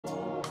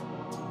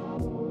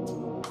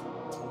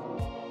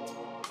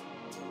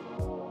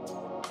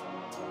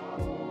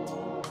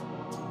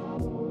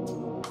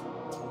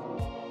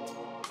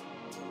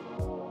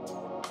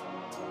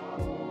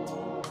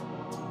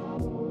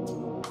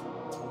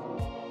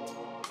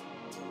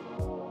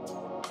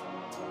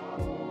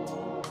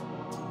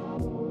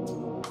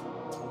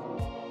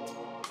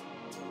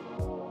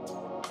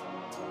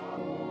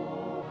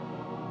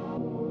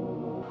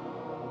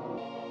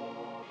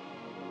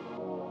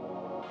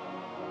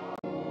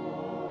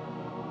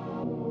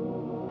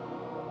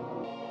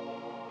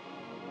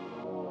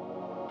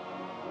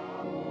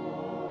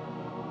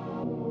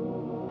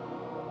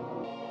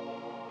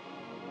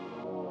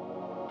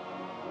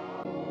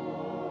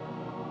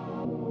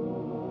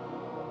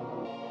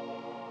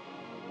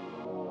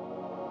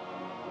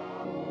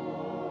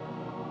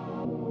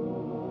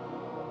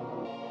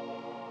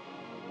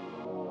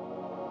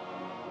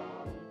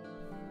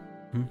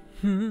I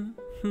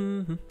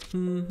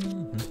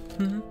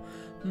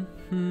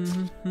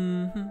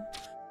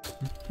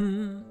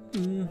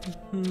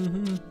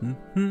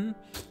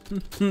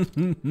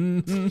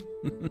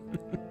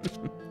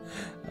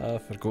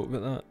forgot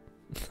about that.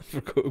 I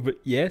forgot about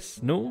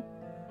yes, no,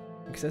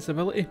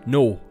 accessibility,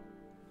 no.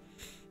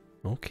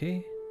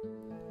 Okay.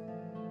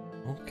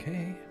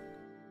 Okay.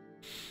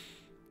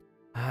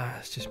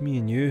 It's just me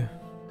and you,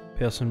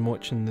 person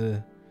watching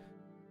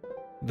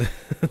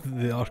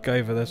the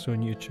archive of this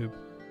on YouTube.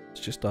 It's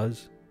just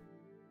us.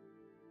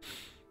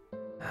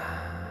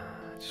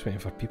 Just waiting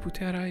for people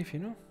to arrive, you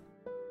know.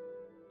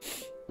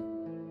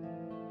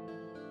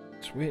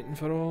 Just waiting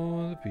for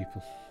all the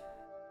people.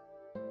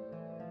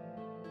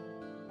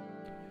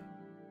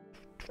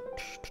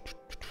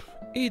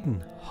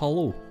 Aiden,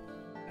 hello.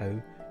 How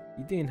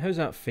you doing? How's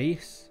that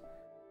face?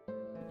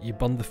 You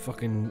burned the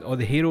fucking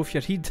the hair off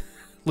your head,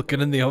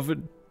 looking in the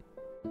oven.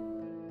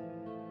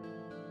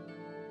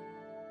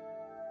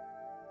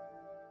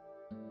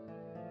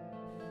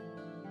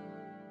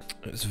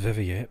 It's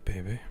Viviette,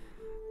 baby.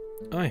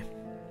 Aye.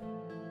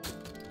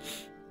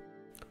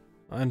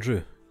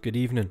 Andrew, good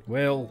evening.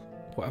 Well,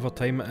 whatever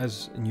time it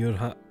is in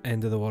your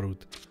end of the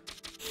world.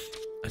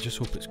 I just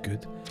hope it's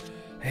good.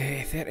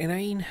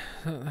 39?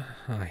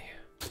 Aye.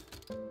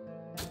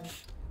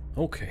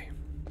 Okay.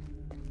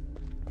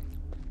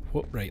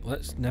 What? Right,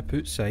 let's nip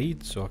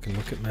outside so I can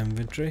look at my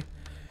inventory.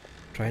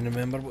 Try and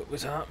remember what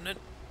was happening.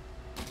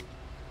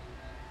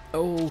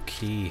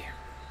 Okay.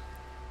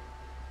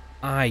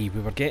 Aye, we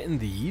were getting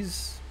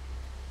these.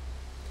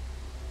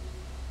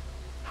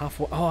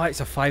 Oh, it's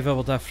a 5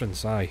 hour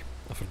difference. Aye,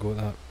 I forgot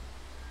that.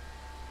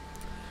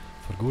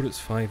 Forgot it's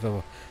 5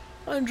 hour.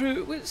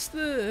 Andrew, what's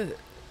the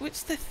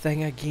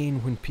thing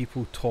again when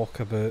people talk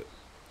about?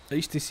 I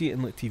used to see it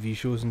in like TV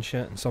shows and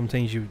shit, and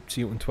sometimes you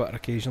see it on Twitter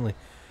occasionally,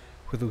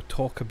 where they'll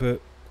talk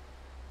about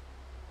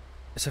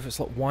as if it's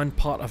like one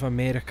part of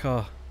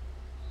America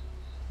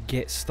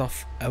gets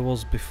stuff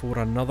hours before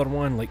another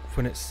one, like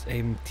when it's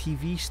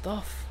TV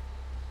stuff.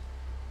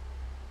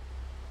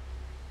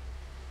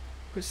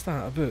 What's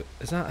that about?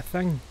 Is that a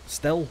thing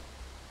still?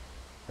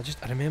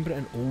 I remember it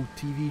in old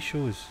TV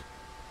shows.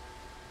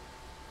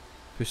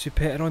 Pussy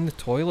Petter on the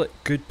toilet,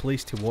 good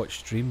place to watch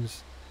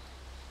streams.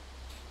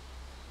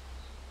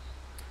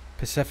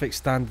 Pacific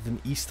Standard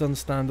and Eastern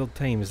Standard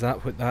Time, is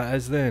that what that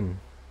is then?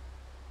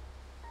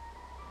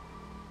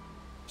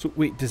 So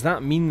wait, does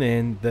that mean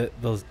then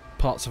that there's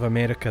parts of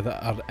America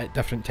that are at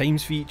different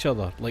times for each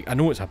other? Like, I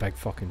know it's a big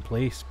fucking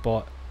place,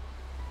 but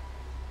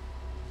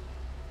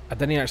I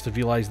didn't actually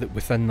realise that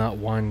within that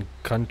one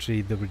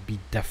country there would be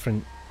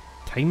different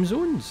time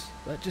zones.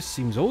 That just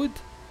seems odd.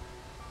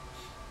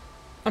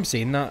 I'm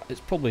saying that,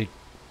 it's probably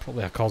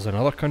occurs in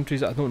other countries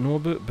that I don't know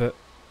about, but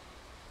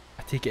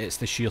I take it it's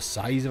the sheer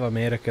size of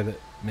America that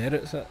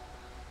merits it.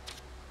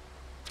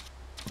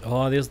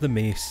 Oh, there's the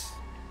mace.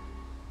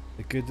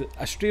 The good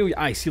Australia.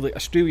 I see, like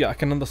Australia, I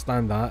can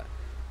understand that,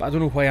 but I don't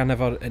know why it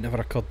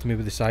never occurred to me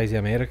with the size of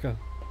America.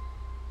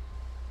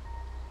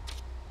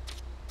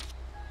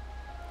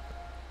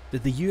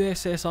 Did the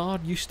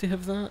USSR used to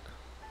have that?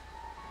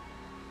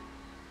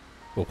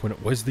 Well, when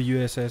it was the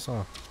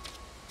USSR.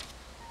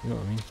 You know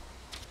what I mean?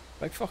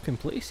 Big fucking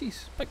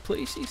places. Big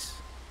places.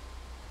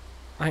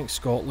 I think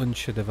Scotland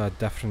should have a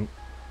different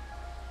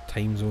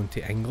time zone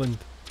to England.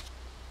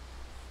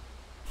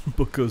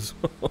 Because,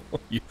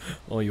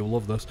 you'll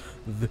love this.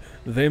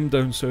 Them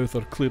down south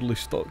are clearly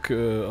stuck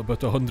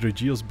about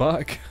 100 years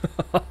back.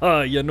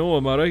 You know,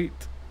 am I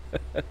right?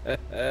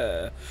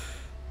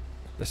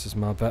 This is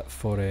my bit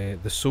for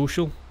The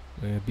Social.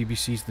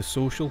 BBC's The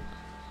Social.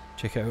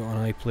 Check it out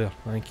on iPlayer.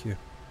 Thank you.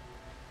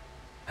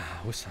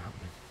 What's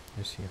happening?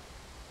 Who's here?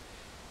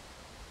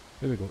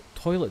 Here we go.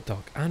 Toilet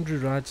Duck, Andrew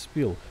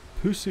Radspiel,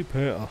 Pussy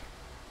Petter,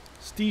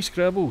 Steve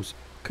Scribbles,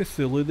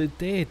 Cthulhu the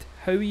Dead,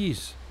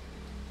 Howies.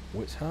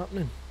 What's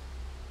happening?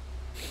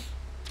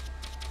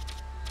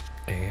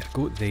 I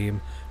got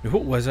them. Now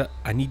what was it?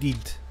 I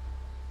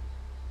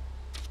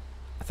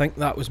think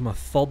that was my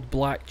third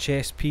black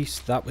chess piece,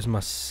 that was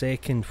my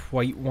second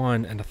white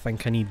one, and I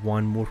think I need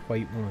one more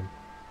white one.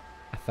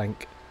 I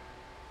think.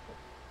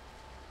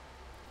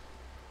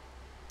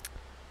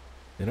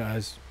 There it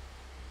is.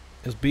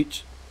 There's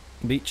Beach.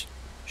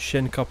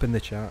 Shin Cup in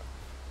the chat.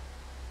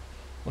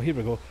 Well, here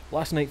we go.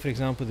 Last night, for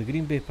example, the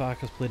Green Bay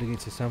Packers played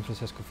against the San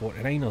Francisco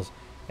 49ers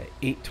at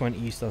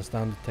 8:20 Eastern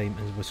Standard Time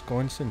in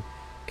Wisconsin.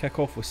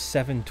 Kickoff was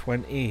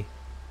 7:20.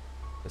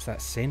 Is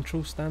that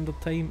Central Standard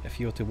Time? If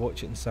you were to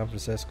watch it in San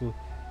Francisco,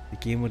 the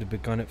game would have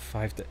begun at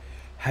 5.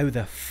 How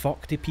the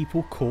fuck do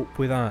people cope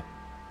with that?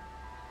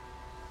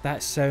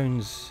 That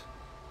sounds...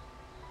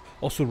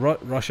 Also,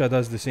 Russia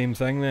does the same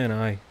thing then,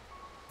 aye.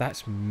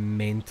 That's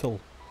mental.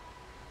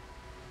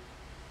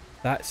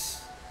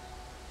 That's...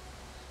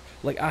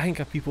 Like, I think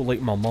of people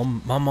like my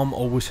mum. My mum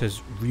always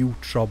has real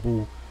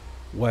trouble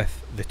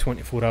with the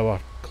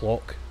 24-hour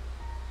clock.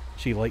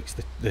 She likes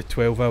the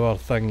 12-hour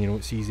thing, you know,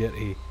 it's easier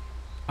to...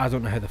 I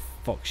don't know how the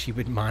fuck she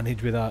would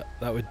manage with that.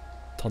 That would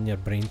turn your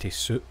brain to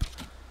soup.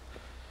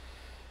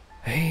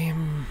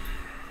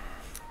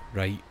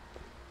 Right.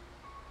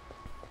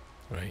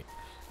 Right.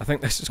 I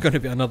think this is going to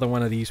be another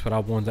one of these where I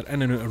wander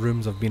in and out of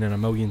rooms I've been in a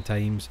million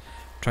times,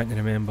 trying to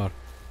remember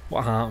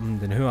what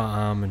happened and who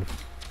I am and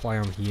why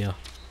I'm here.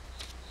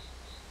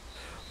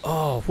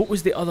 Oh, what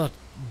was the other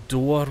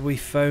door we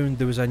found?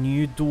 There was a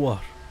new door,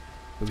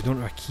 but we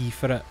don't have a key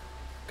for it.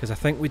 Because I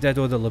think we did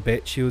all the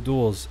Labeccio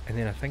doors, and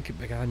then I think it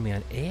began with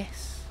an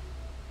S.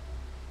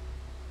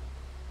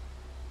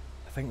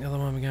 I think the other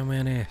one began with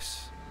an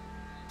S.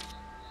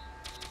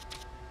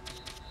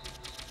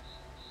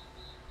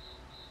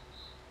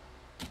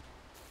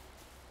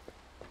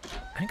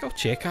 I think I'll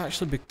check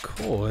actually,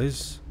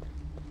 because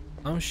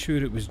I'm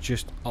sure it was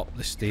just up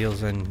the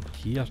stairs in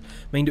here.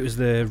 Mind, it was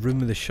the room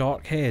with the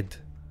shark head.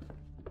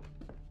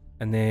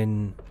 And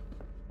then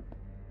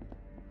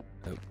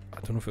I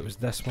don't know if it was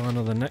this one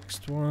or the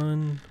next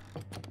one.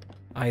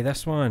 Aye,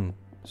 this one.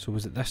 So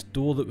was it this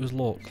door that was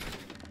locked?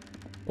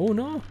 Oh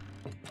no.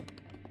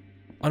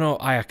 Oh no,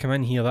 aye, I come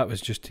in here, that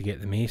was just to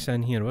get the mace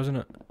in here, wasn't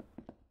it?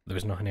 There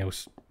was nothing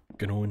else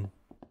going on.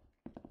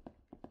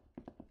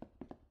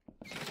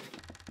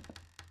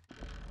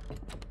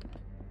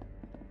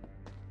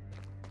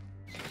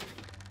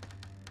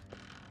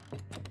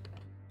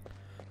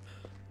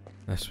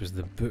 This was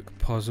the book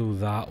puzzle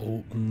that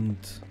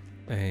opened.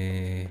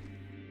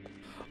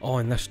 Oh,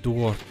 and this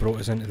door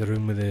brought us into the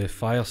room with the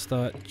fire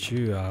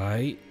statue.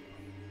 Aye.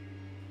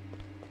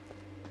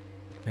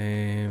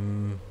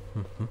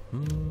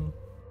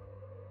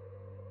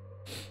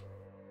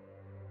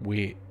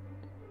 Wait.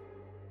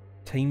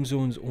 Time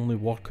zones only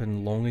work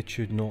on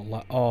longitude,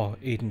 not oh,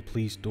 Aiden,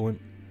 please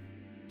don't.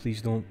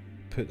 Please don't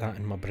put that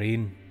in my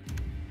brain.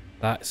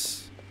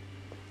 That's...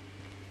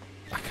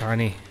 I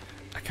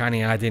can't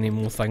add any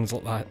more things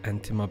like that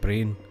into my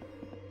brain.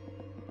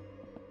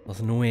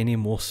 There's no any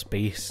more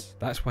space.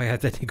 That's why I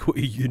didn't go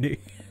to uni.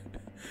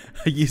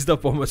 I used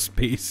up all my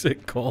space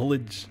at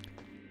college.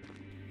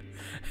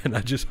 And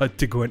I just had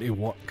to go into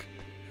work.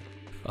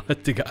 I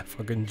had to get a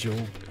fucking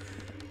job.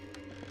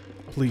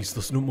 Please,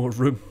 there's no more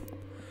room.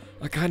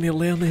 I can't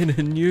learn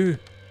anything new.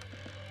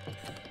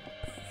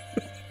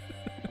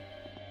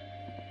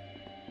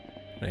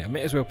 Right, I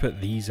might as well put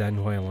these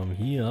in while I'm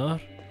here.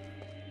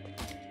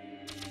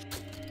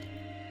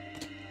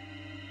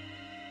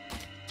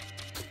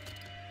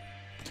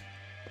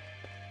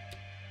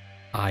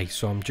 Aye,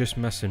 so I'm just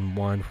missing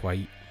one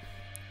white.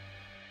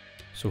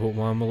 So what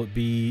one will it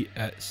be?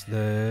 It's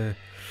the...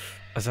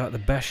 Is that the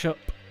bishop?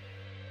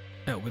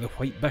 It'll be the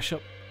white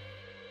bishop.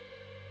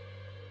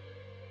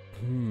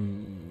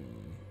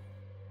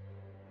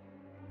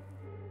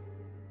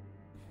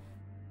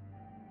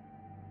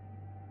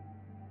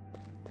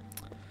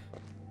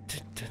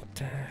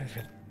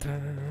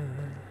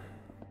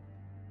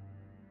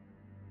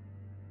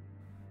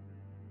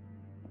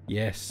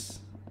 Yes.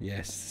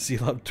 Yes,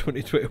 C-Lab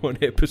 2021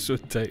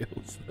 episode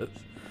titles.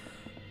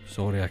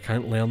 Sorry, I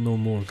can't learn no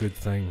more good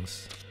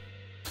things.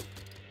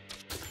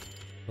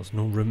 There's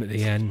no room at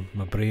the inn.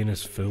 My brain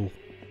is full.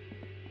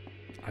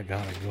 I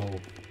gotta go.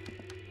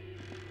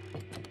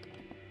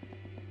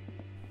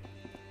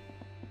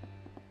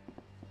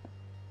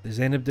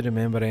 Does anybody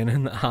remember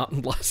anything that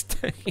happened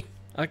last time?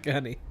 I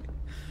can't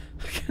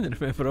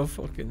remember a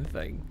fucking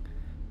thing.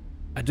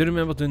 I do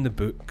remember doing the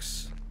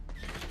books.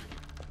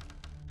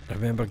 I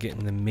remember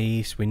getting the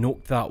mace. We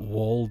knocked that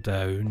wall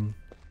down.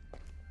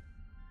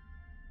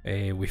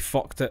 We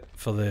fucked it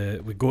for the...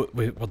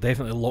 We were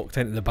definitely locked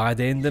into the bad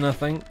ending, I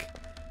think,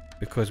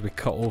 because we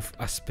cut off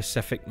a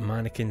specific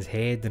mannequin's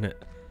head and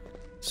it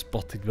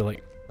spotted with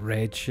like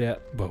red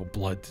shit. Well,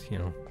 blood, you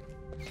know.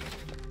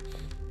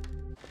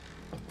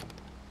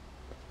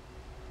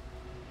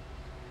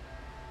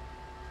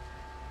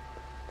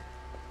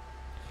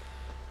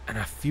 And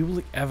I feel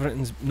like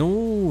everything's...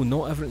 No,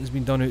 not everything's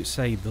been done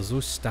outside. There's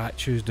those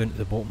statues down at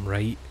the bottom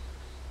right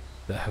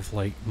that have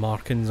like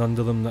markings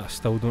under them that I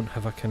still don't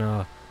have a kind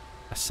of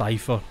a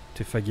cipher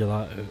to figure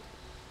that out.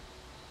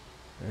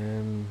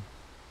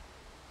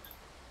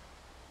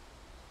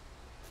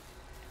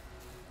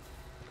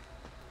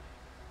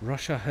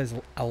 Russia has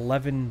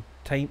 11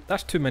 time...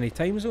 That's too many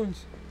time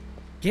zones.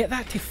 Get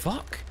that to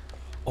fuck.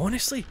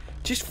 Honestly,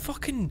 just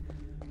fucking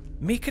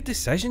make a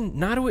decision.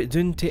 Narrow it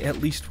down to at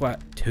least,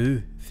 what,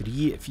 2,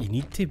 3 if you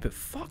need to, but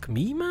fuck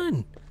me,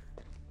 man.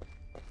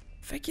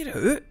 Figure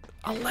it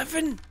out.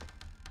 11.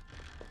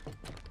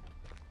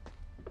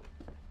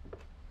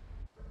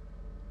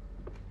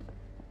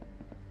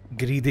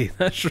 Greedy,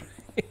 that's right.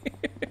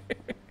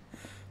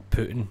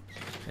 Putin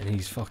and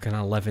his fucking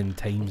 11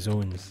 time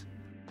zones.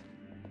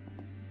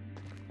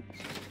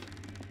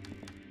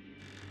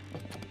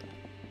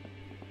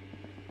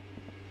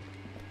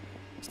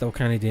 Still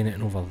can't do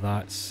anything over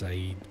that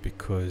side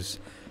because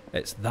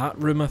it's that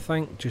room, I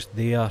think, just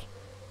there,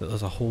 that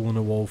there's a hole in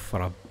the wall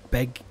for a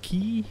big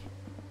key,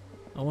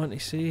 I want to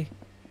say.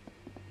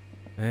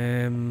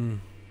 Where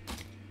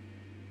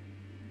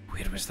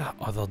was that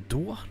other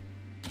door?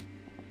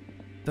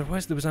 There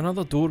was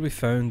another door we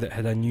found that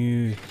had a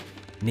new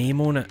name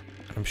on it,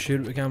 and I'm sure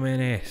it began with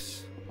an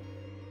S.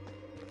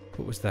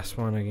 What was this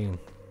one again?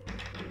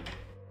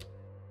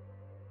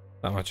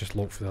 That might just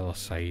look for the other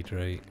side,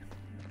 right?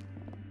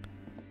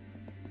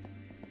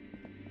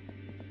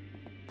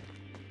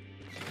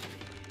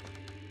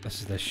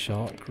 This is the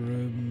shark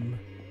room.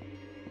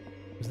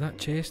 Is that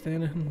chest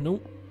anything?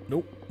 Nope.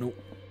 Nope. Nope.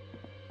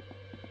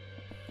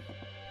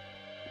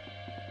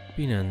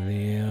 Been in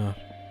there.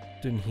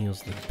 Down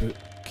here's the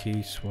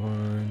bookcase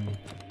one.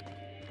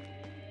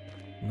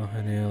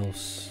 Nothing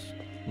else.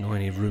 Not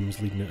any rooms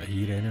leading out of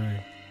here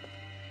anyway.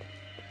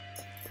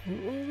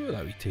 Oh,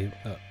 that wee table.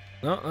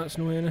 No, that's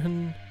no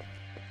anything.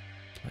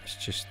 That's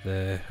just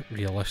the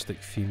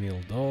realistic female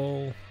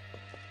doll.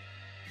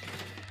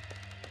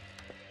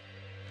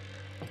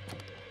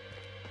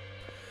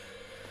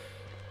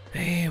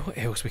 Hey, what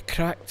else? We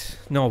cracked.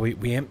 No,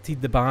 we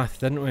emptied the bath,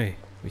 didn't we?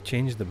 We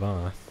changed the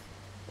bath.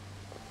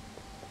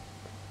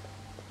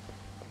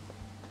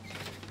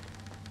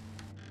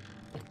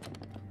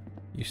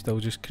 You still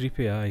just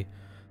creepy, aye.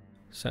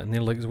 Sitting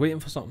there like he's waiting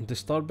for something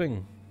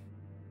disturbing.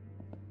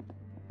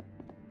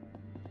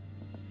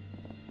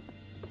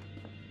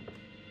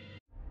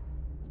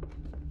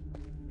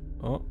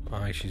 Oh,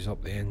 aye, she's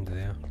up the end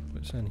there.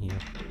 What's in here?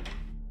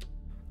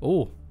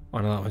 Oh,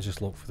 I know that one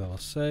just looked for the other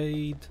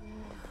side.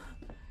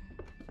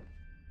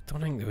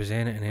 Don't think there was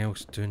anything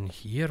else down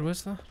here,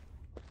 was there?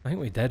 I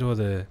think we did all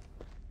the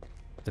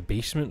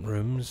basement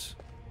rooms.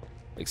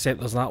 Except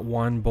there's that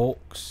one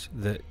box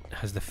that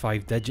has the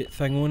 5-digit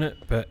thing on it,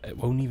 but it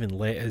won't even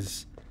let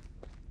us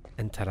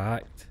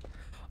interact.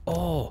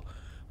 Oh,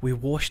 we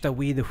washed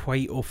away the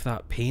white off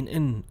that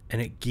painting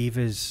and it gave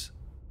us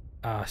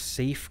a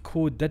safe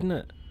code, didn't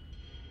it?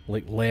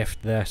 Like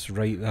left this,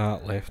 right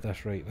that, left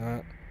this, right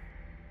that.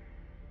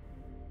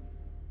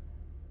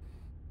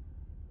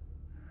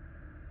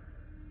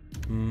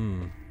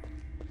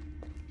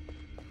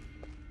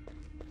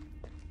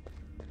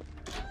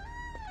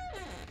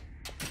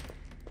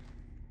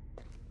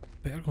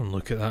 Better go and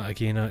look at that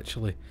again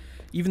actually.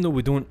 Even though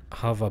we don't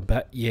have a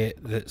bit yet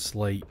that's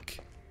like...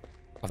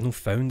 I've not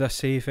found a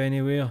safe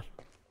anywhere.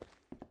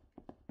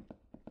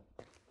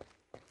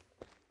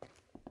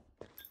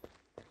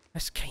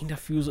 This kind of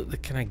feels like the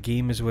kind of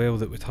game as well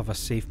that would have a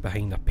safe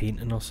behind a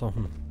painting or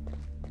something.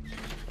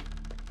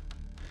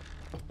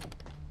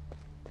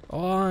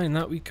 Oh, and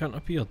that wee cunt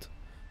appeared.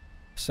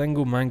 A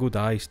single mangled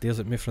eye stares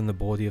at me from the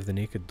body of the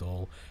naked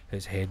doll,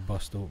 his head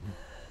bust open.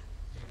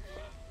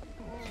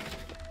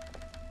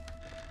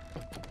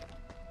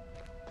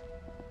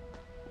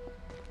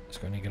 It's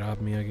gonna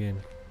grab me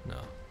again. No.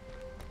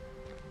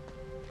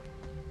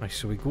 Right,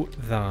 so we got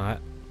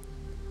that.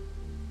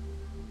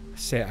 A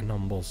set of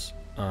numbers.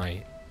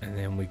 Aye. And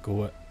then we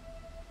got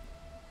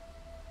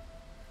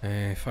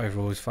 5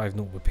 rows, 5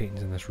 notable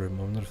paintings in this room.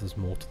 I wonder if there's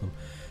more to them.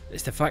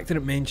 It's the fact that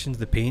it mentions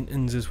the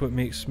paintings is what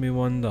makes me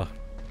wonder.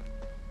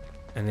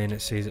 And then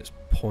it says it's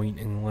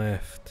pointing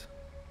left.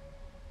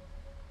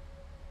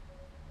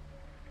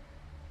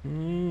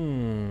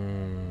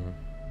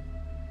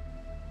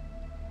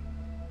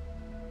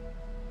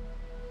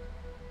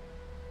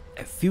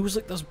 It feels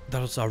like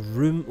there's a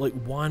room, like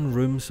one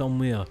room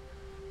somewhere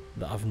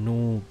that I've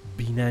no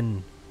been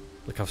in,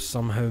 like I've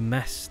somehow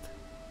missed.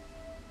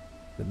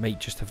 That might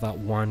just have that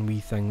one wee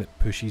thing that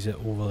pushes it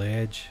over the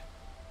edge.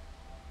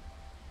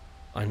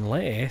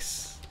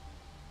 Unless...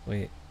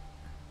 Wait.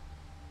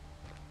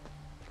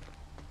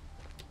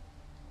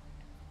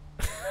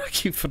 I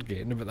keep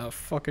forgetting about that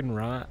fucking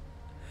rat.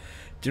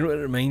 Do you know what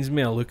it reminds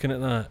me of looking at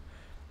that?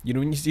 You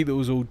know when you see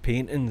those old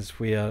paintings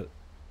where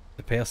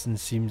the person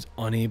seems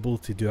unable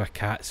to do a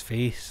cat's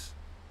face?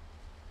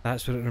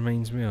 That's what it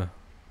reminds me of.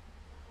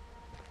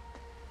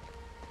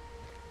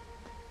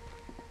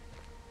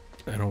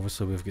 And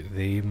obviously we've got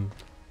them.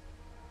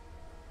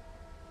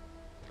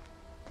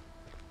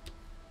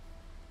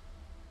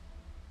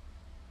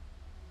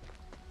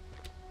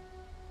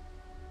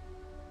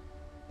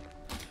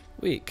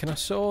 Wait, can I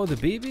saw the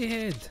baby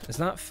head? Is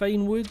that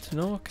fine wood?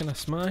 No? Can I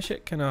smash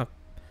it? Can I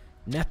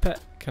nip it?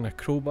 Can I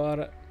crowbar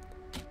it?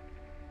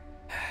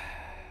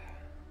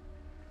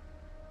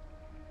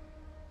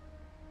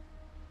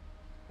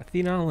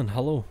 Athena Allen,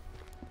 hello.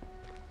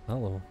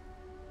 Hello.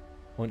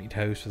 Haunted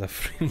house with a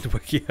framed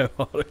WikiHow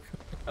article.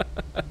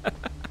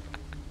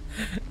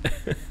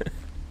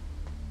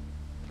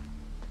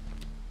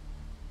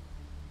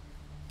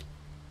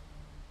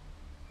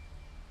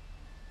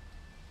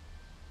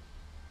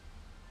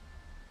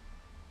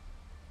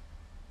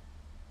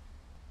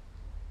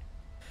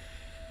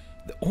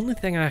 The only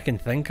thing I can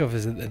think of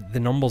is that the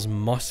numbers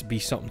must be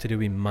something to do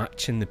with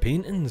matching the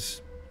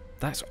paintings.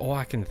 That's all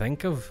I can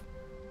think of.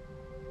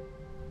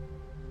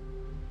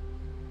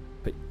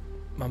 But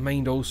my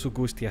mind also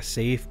goes to a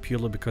safe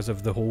purely because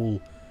of the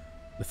whole,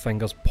 the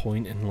fingers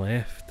pointing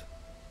left.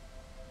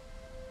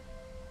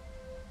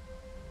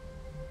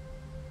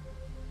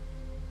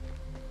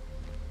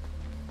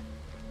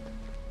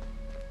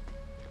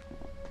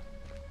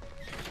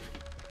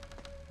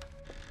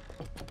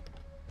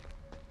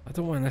 I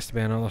don't want this to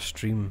be another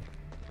stream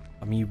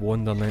of me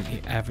wandering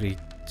into every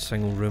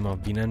single room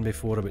I've been in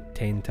before about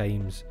 10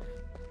 times,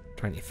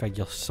 trying to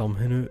figure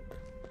something out.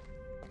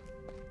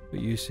 What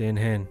are you saying,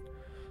 hen?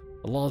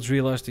 A large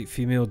realistic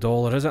female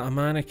dollar. Is it a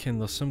mannequin?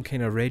 There's some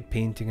kind of red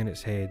painting in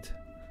its head.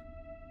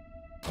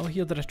 Oh,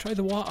 here, did I try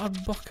the water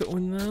bucket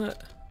on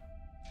that?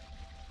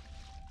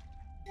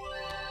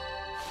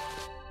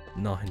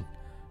 Nothing.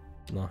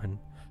 Nothing.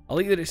 I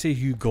like that it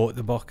says you got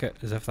the bucket,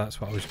 as if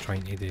that's what I was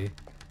trying to do.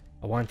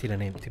 I wanted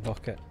an empty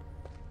bucket.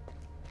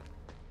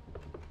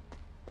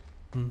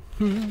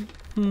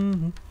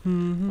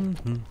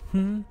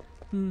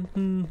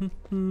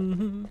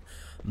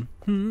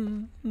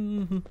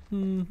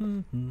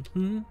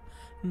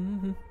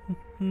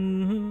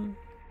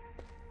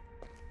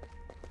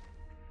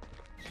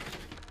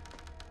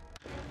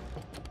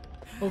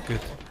 Oh,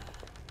 good.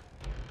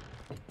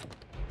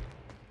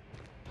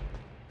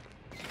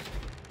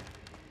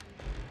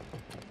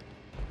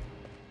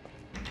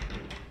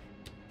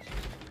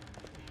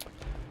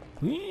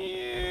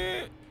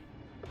 Yeah.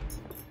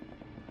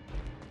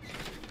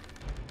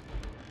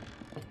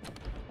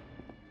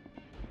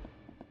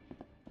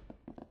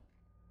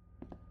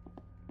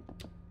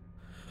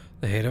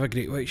 The head of a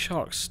great white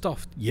shark,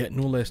 stuffed, yet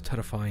no less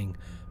terrifying.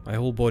 My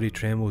whole body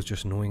trembles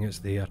just knowing it's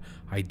there.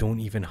 I don't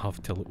even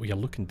have to look. Well, you're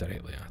looking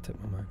directly at it,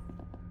 my man.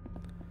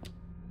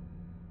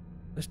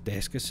 This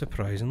desk is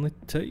surprisingly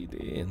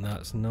tidy, and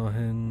that's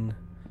nothing.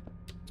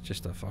 It's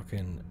just a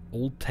fucking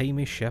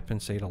old-timey ship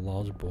inside a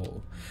large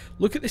bottle.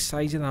 Look at the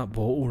size of that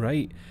bottle,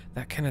 right?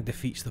 That kind of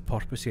defeats the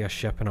purpose of a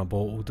ship in a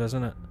bottle,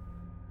 doesn't it?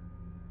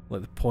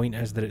 Like, the point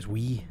is that it's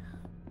wee.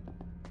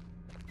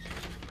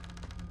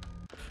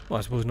 Well,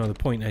 I suppose no, the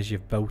point is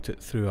you've built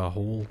it through a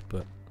hole,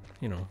 but,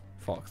 you know,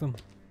 fuck them.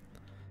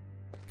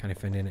 Can't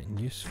find anything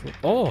useful.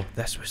 Oh,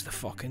 this was the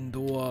fucking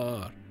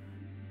door.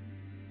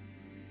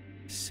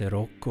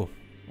 Sirocco.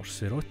 Or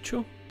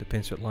Sirocco,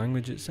 depends what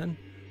language it's in.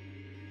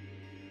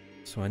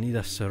 So I need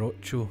a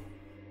Sirocco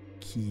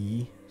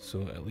key,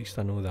 so at least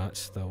I know that's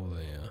still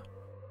there.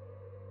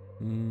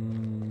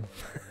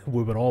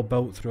 We were all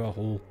built through a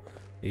hole,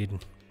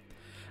 Aiden.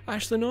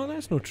 Actually, no,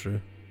 that's not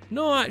true.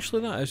 No,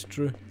 actually, that is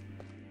true.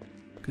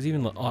 Because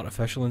even like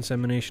artificial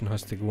insemination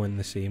has to go in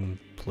the same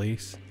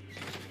place.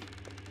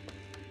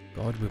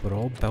 God, we were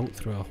all built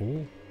through a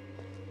hole.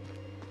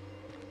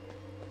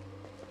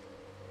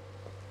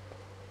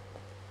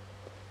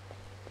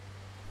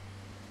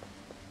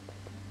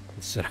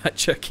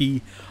 Sriracha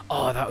key.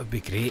 Oh, that would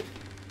be great.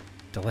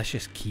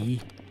 Delicious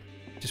key.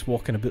 Just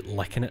walking about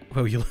licking it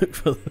while you look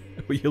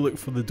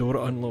for the door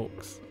it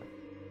unlocks.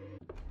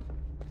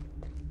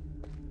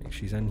 I think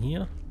she's in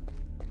here.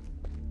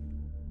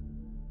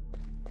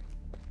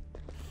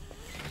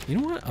 You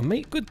know what? I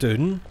might go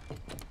down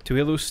to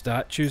where those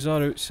statues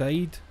are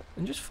outside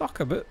and just fuck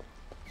about.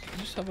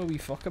 Just have a wee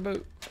fuck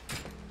about.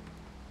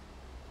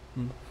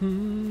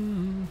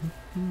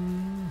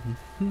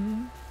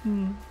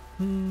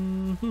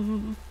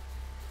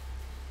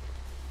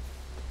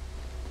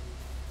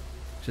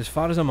 So as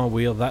far as I'm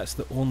aware, that's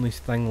the only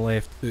thing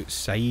left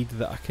outside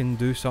that I can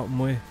do something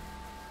with.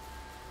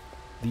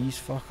 These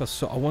fuckers.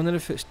 So I wonder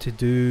if it's to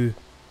do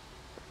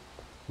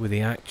with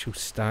the actual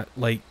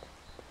like,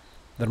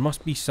 there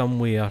must be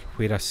somewhere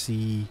where I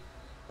see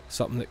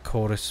something that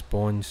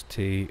corresponds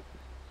to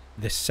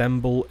the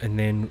symbol and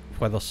then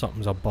whether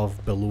something's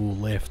above, below,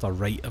 left or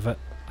right of it,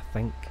 I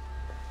think.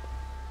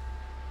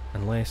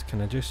 Unless,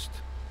 can I just...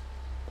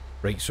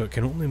 Right, so it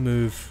can only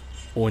move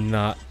on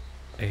that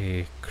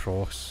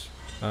cross.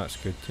 That's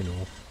good to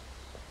know.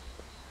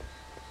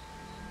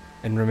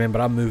 And remember,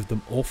 I moved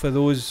them off of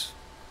those.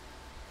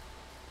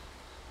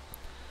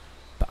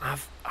 But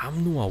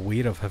I'm not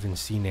aware of having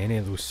seen any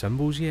of those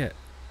symbols yet.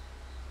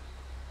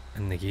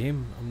 In the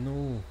game, I'm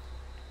no...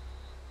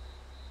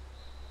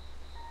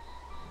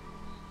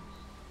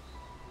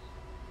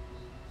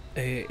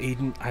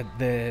 Aiden,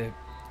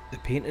 the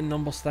painting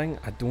numbers thing,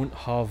 I don't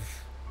have...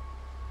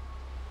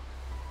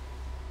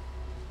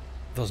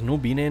 There's no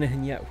been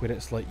anything yet where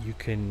it's like you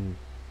can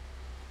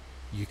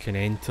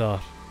enter,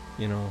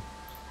 you know.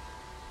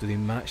 Do they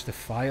match the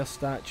fire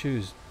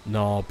statues?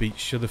 No, but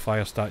sure, the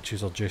fire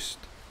statues are just...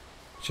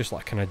 It's just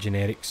like kind of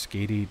generic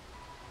scary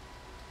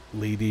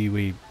lady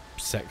with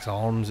 6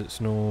 arms.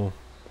 It's no...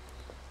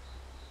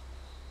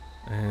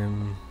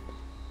 I'm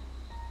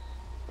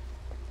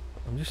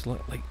just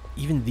like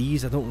even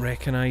these, I don't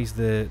recognise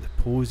the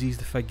poses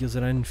the figures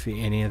are in for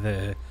any of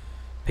the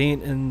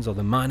paintings or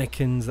the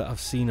mannequins that I've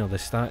seen or the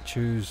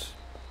statues.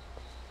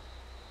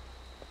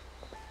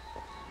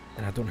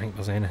 And I don't think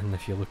there's anything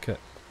if you look at...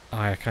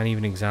 I can't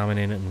even examine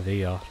anything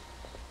there.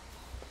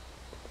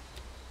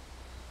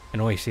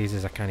 And all he says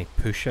is I can't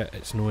push it.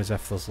 It's no as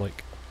if there's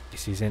like... He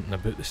says anything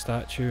about the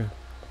statue.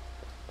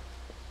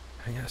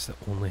 I think that's the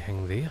only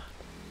thing there.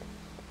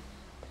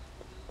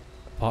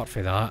 Apart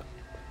from that,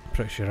 I'm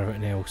pretty sure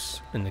everything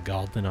else in the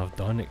garden I've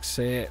done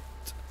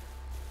except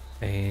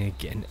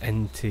getting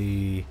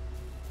into...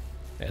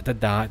 I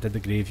did that, did the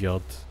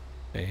graveyard.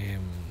 There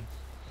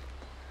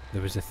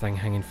was a thing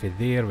hanging for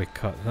there, we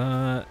cut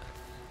that.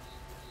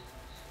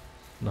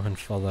 Nothing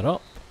further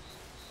up.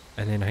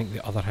 And then I think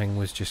the other thing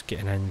was just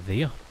getting in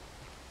there.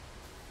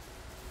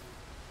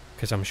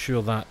 Because I'm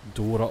sure that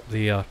door up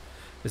there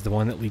is the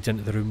one that leads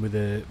into the room with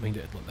the, mind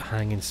it, like the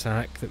hanging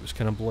sack that was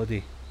kind of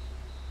bloody.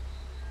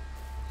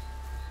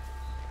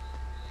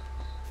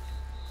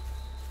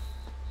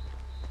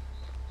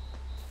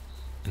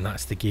 And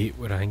that's the gate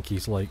where I think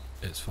he's like,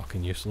 it's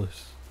fucking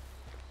useless.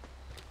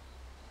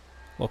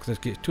 Look, this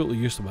gate's totally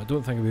useless, but I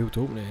don't think I'll be able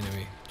to open it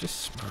anyway. Just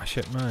smash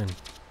it, man.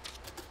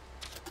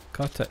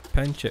 Cut it,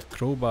 pinch it,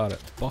 crowbar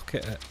it,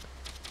 bucket it.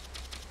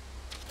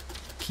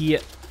 Key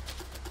it.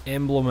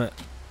 Emblem it.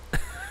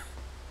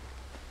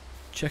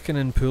 Chicken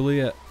and pulley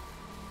it.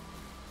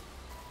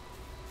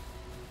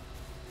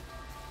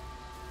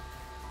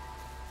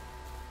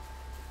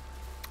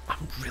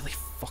 I'm really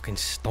fucking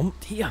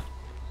stumped here.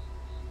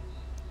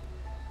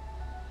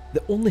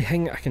 The only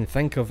thing I can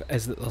think of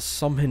is that there's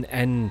something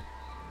in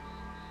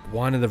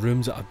one of the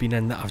rooms that I've been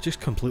in that I've just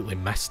completely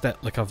missed it.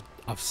 Like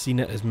I've seen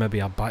it as maybe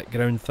a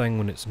background thing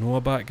when it's no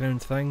a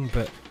background thing,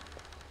 but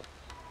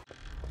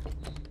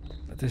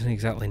it doesn't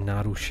exactly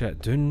narrow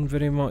shit down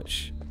very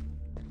much.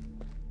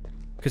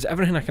 Because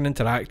everything I can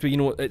interact with, you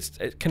know,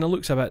 it kind of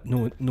looks a bit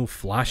no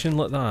flashing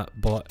like that,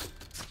 but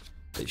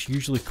it's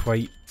usually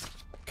quite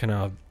kind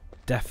of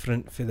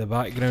different for the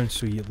background,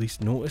 so you at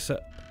least notice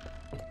it.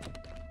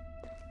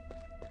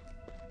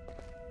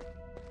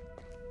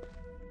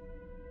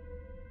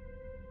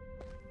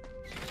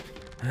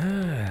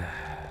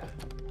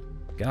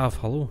 Gav,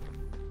 hello.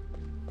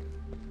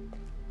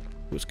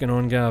 What's going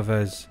on, Gav,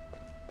 is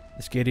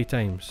the scary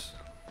times.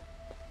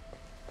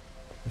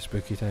 The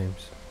spooky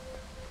times.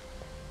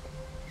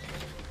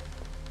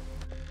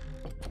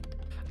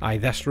 Aye,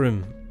 this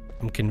room.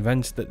 I'm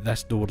convinced that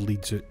this door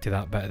leads out to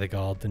that bit of the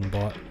garden,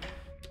 but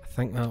I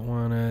think that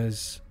one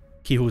is...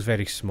 Keyhole's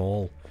very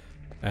small,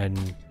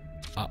 and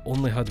I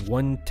only had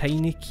one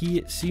tiny key,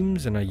 it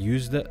seems, and I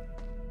used it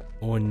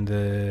on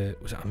the...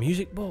 was it a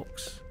music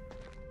box?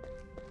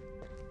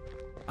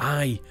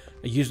 Aye,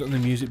 I used it on the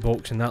music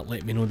box and that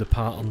let me know the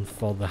pattern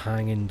for the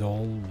hanging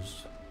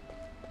dolls.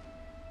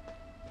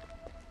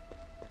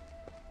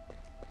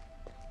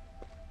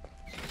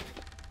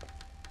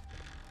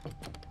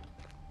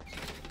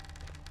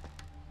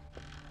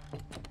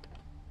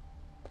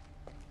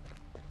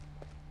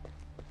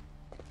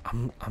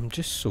 I'm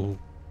just so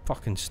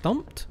fucking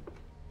stumped.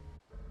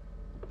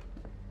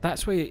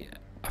 That's why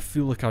I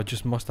feel like I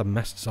just must have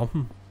missed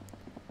something.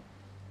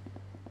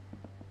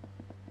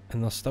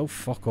 And there's still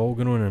fuck all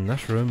going on in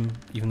this room,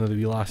 even though the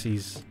wee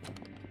lassies...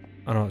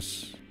 I know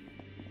it's...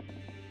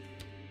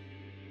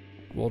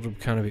 Wardrobe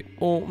can't be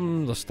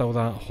open, there's still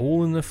that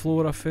hole in the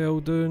floor I fell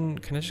down.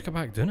 Can I just go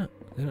back down it?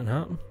 Didn't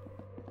happen.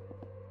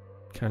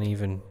 Can't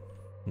even...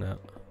 Nah.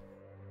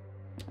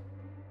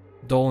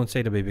 Doll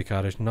inside a baby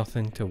carriage,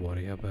 nothing to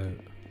worry about.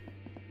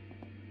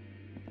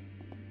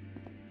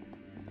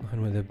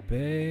 Nothing with the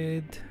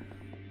bed.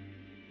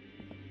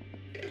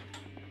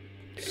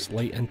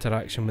 Slight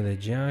interaction with the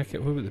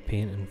jacket. What about the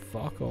painting?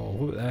 Fuck all.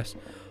 What about this?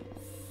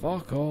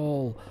 Fuck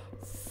all.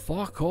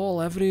 Fuck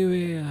all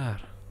everywhere.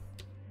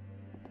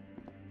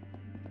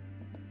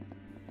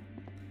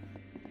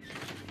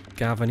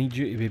 Gav, I need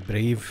you to be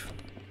brave.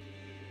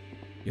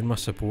 You're my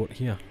support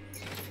here.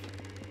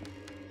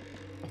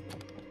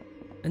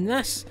 And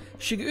this,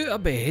 she got out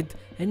of bed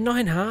and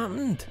nothing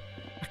happened.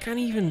 I can't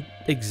even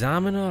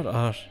examine her,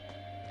 or...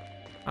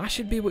 I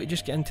should be able to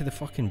just get into the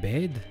fucking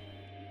bed.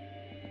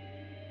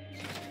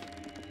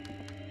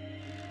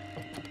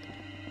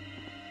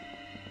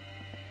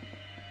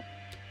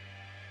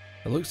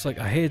 It looks like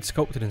a head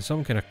sculpted in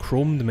some kind of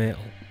chromed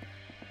metal.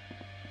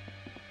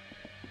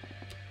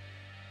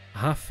 A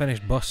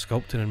half-finished bust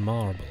sculpted in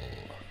marble.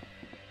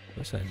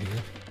 What's that here?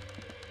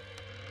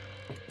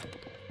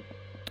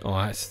 Oh,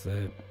 that's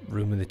the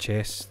room with the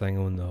chest thing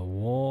on the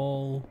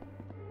wall.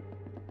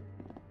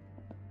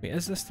 Wait,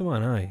 is this the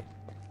one? Aye.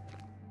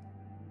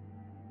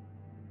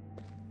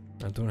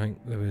 I don't think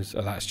there was...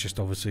 Oh, that's just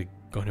obviously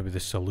going to be the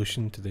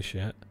solution to the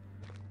shit.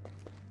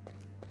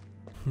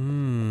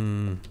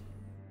 Nothing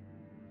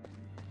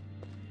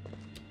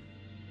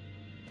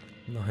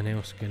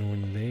else going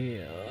on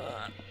there.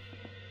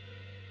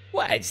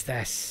 What is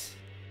this?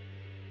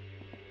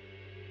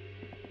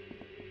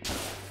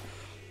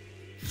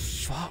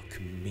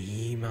 Fuck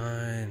me,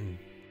 man.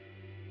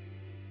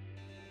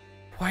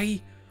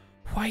 Why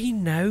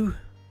now?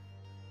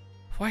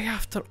 Why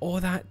after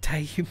all that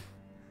time?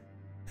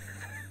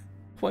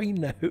 Why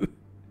now? It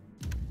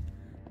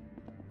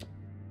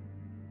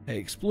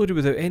exploded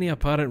without any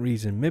apparent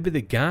reason. Maybe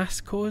the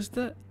gas caused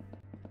it?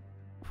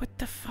 What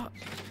the fuck?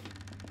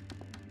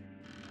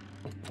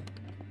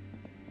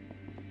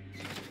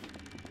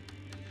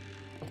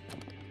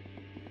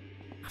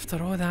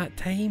 After all that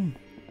time?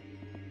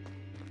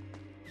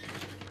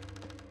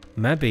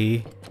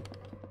 Maybe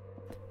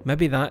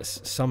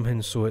that's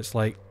something so it's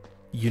like,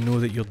 you know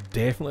that you're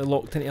definitely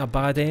locked into a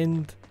bad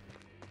end.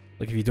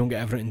 Like if you don't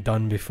get everything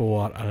done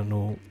before, I don't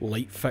know,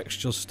 light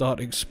fixtures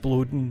start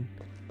exploding,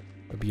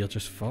 maybe you're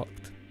just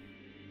fucked.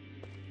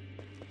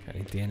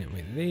 Can't do anything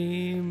with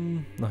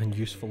them. Nothing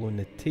useful on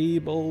the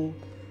table.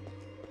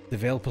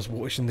 Developers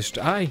watching the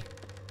Aye!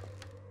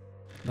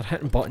 They're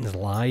hitting buttons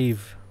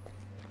live.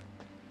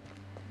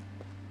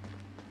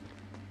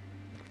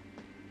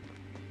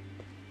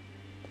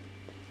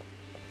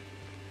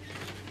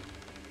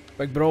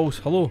 Big bros,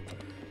 hello.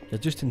 You're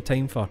just in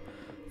time for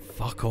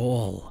fuck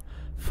all.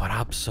 For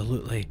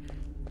absolutely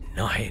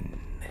nothing.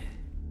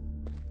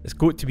 There's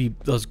got to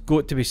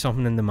be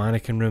something in the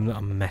mannequin room that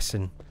I'm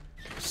missing.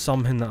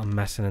 Something that I'm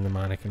missing in the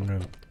mannequin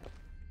room.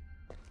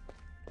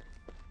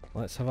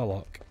 Let's have a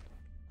look.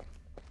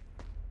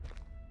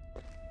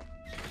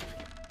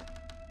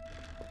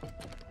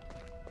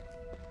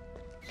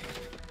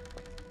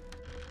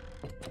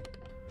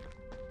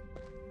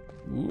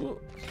 Ooh.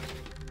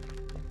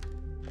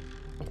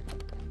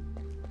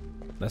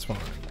 This one.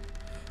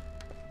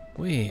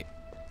 Wait.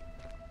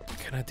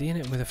 Can I do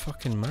it with a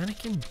fucking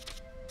mannequin?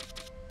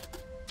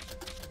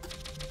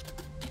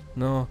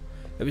 No.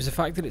 It was the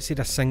fact that it said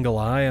a single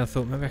eye. I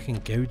thought maybe I can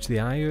gouge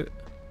the eye out.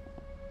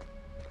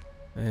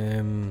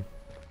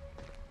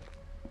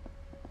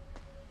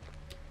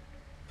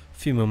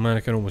 Female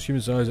mannequin almost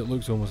human size. It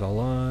looks almost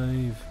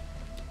alive.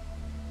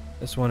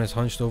 This one is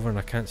hunched over and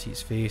I can't see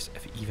its face,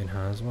 if it even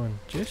has one.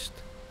 Just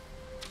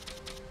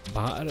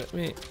batter it,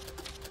 mate.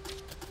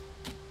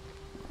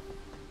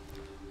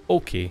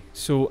 Okay,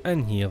 so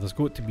in here there's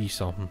got to be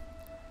something.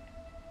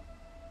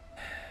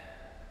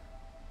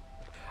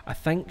 I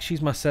think she's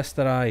my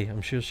sister,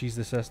 I'm sure she's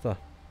the sister.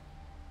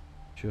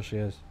 Sure she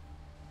is.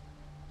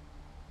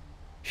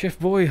 Chef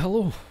boy,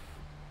 hello.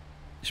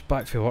 Just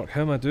back for work,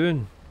 how am I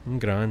doing? I'm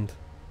grand.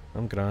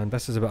 I'm grand.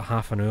 This is about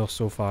half an hour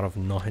so far of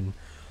nothing.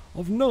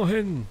 Of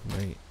nothing!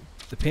 Right.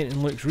 The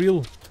painting looks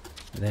real.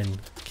 Then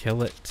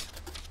kill it.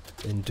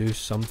 Then do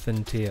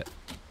something to it.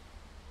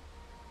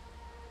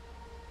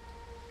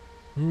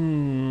 What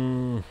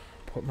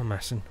am I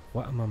missing?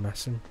 What am I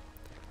missing?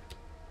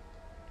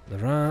 The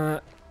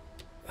rat.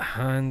 The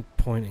hand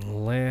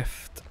pointing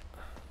left.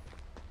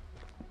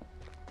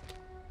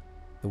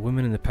 The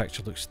woman in the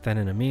picture looks thin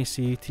and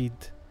emaciated.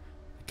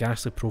 The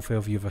ghastly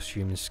profile view of a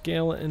human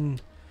skeleton.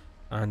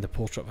 And the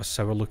portrait of a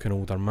sour looking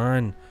older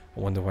man. I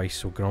wonder why he's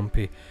so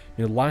grumpy.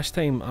 You know, last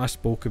time I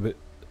spoke about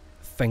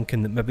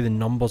thinking that maybe the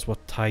numbers were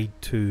tied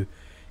to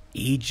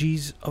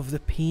ages of the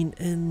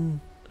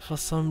painting for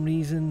some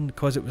reason.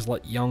 Because it was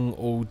like young,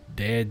 old,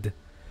 dead.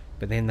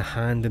 But then the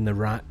hand and the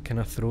rat kind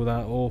of throw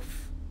that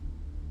off.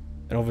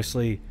 And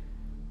obviously,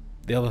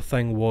 the other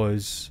thing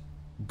was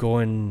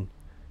going...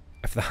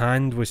 If the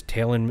hand was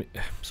telling me...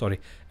 Sorry.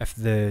 If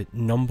the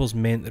numbers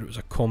meant that it was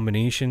a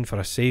combination for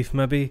a safe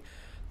maybe...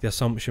 The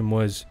assumption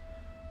was,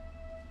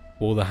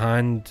 well, the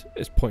hand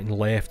is pointing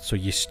left, so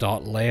you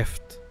start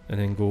left and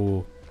then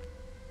go,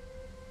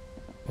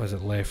 was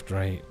it left,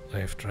 right,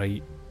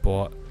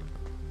 but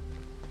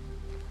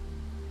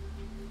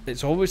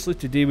it's obviously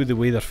to do with the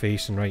way they're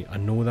facing, right? I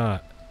know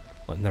that,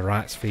 like the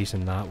rat's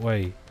facing that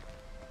way,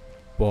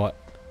 but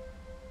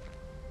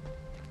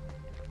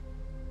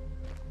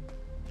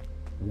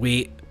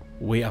wait,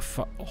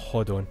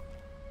 hold on.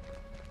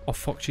 Oh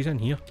fuck, she's in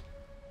here.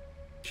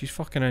 She's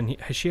fucking in here.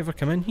 Has she ever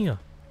come in here?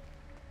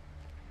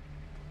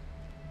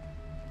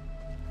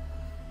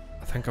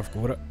 I think I've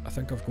got it. I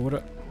think I've got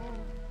it.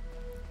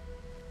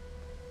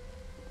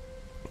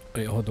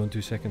 Wait, hold on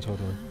 2 seconds, hold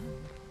on.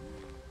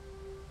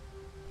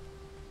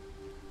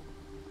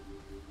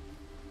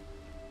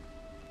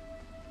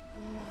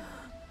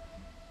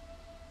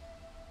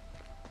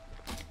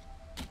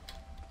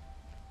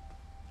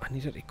 I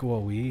need her to go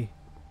away.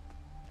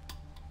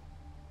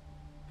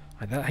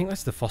 I think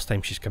that's the first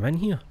time she's come in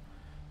here.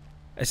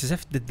 It's as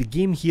if, did the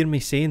game hear me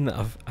saying that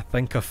I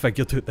think I've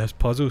figured out this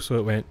puzzle, so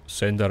it went,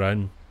 send her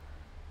in.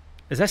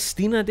 Is this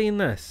Stina doing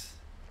this?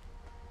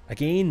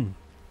 Again?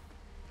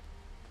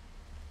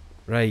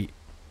 Right.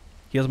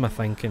 Here's my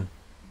thinking.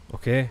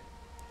 Okay?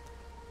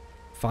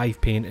 5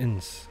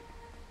 paintings.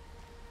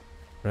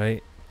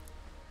 Right?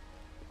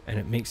 And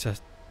it makes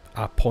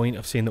a point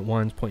of saying that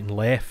one's pointing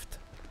left.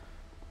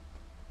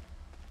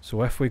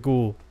 So if we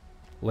go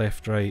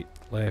left, right,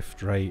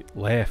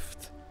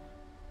 left,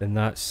 then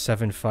that's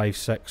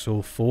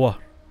 75604.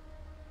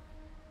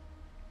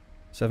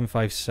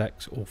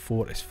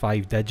 75604 is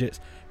 5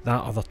 digits.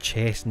 That other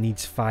chest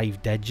needs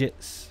 5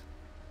 digits.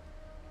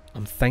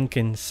 I'm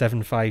thinking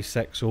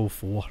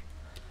 75604.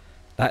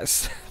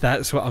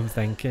 That's what I'm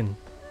thinking.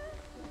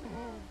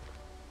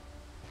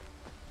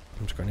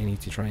 I'm just gonna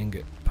need to try and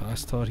get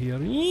past her here.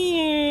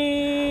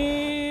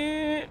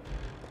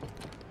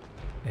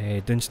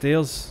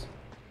 Downstairs.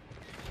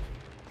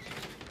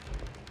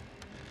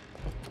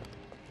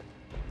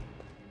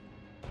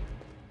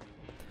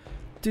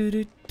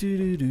 I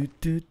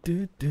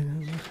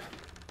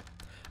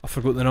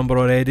forgot the number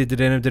already.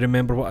 Did anybody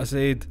remember what I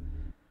said?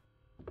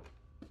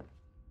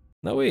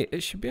 No wait,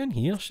 it should be in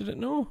here, should it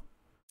no?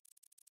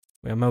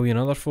 With a million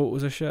other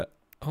photos of shit.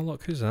 Oh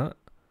look, who's that?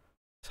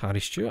 It's Harry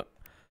Stewart.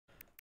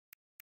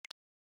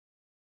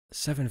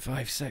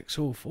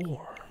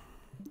 75604.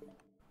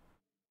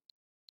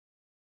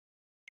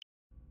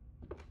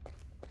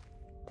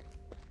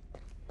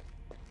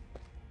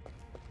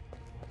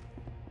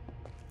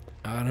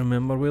 I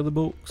remember where the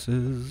box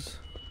is.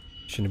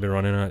 Shouldn't be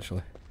running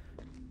actually.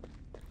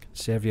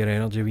 Conserve your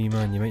energy, wee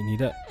man, you might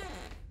need it.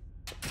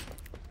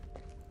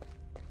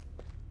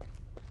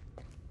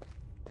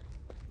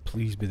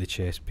 Please be the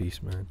chess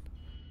piece, man.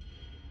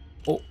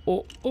 Oh,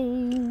 oh,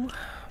 oh.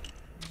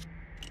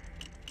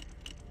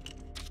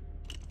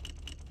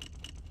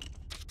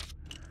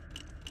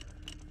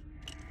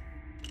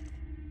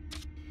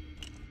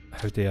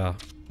 How do I...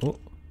 Oh.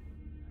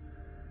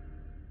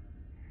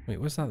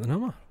 Wait, what's that the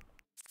number?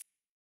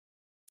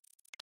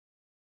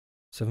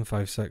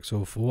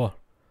 75604.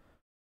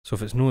 So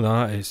if it's no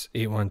that, it's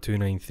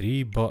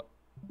 81293, but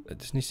it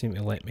doesn't seem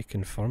to let me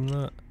confirm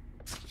that.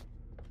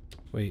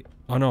 Wait,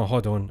 oh no,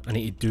 hold on, I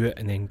need to do it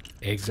and then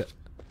exit.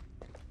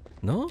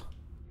 No?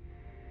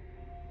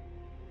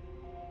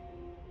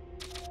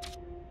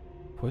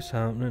 What's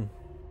happening?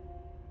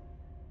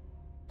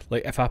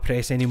 Like if I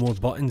press any more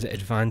buttons it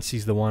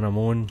advances the one I'm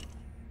on.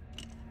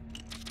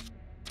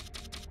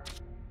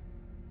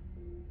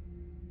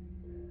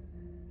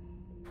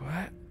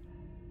 What?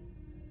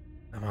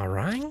 Am I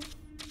wrong?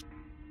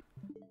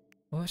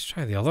 Well, let's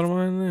try the other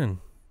one then.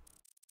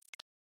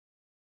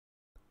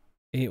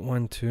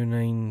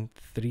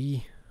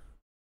 81293.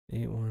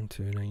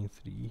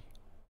 81293.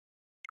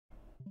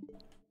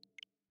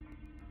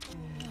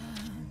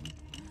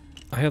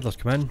 I heard her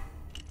come in.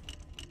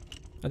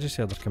 I just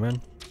heard her come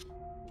in.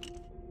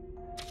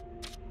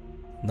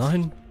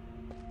 Nothing.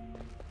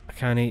 I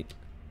can't.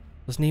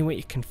 There's no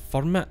way to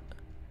confirm it.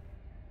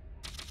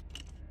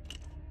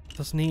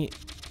 There's no.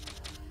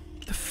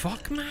 The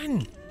fuck,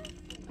 man?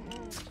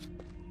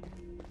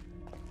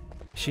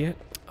 Shit.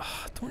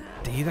 Oh, don't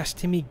do this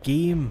to me,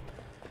 game.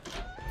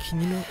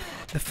 Can you not?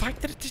 The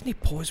fact that it doesn't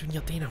pause when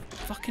you're doing a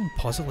fucking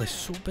puzzle is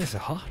so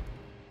bizarre.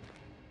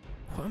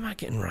 What am I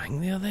getting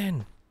wrong there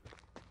then?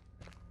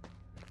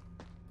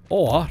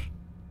 Or,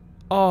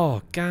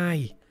 oh,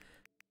 guy.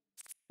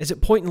 Is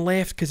it pointing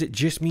left because it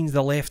just means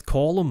the left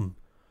column?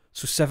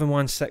 So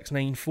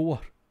 71694.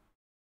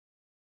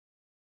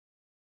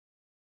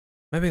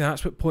 Maybe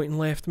that's what pointing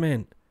left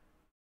meant.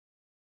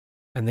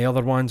 And the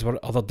other ones were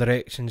other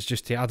directions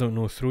just to, I don't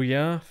know, throw you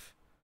off.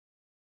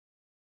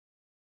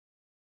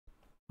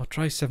 I'll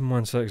try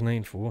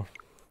 71694.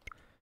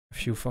 If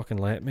she'll fucking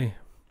let me.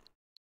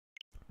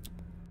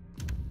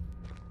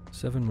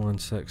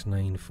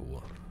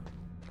 71694.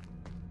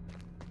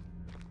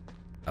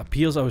 It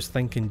appears I was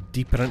thinking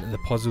deeper into the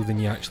puzzle than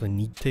you actually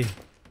need to.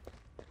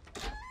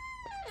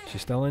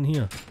 She's still in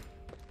here.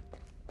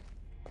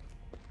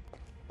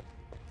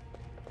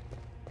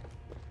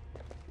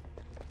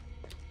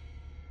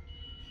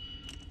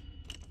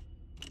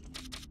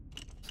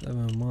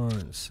 Seven,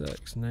 1,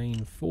 6,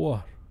 9,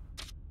 4.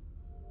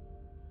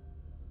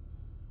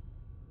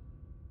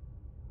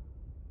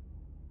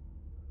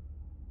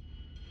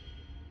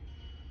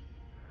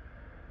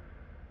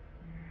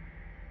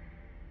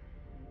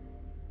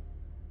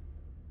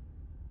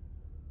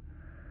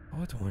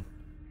 Hold on.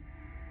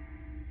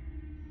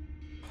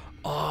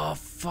 Oh,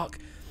 fuck.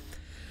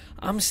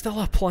 I'm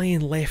still applying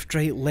left,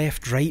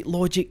 right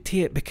logic to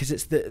it because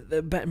it's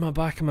the bit in my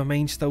back of my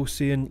mind still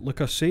saying,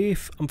 look, are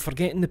safe. I'm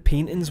forgetting the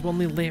paintings were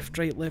only left,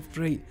 right.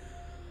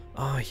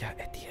 Oh, you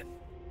idiot.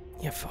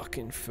 You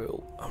fucking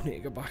fool. I'll need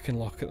to go back and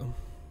look at them.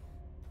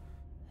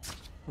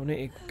 I'll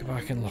need to go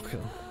back and look at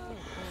them.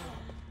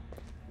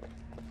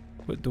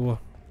 What door?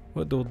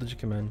 What door did you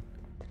come in?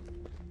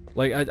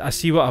 Like, I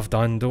see what I've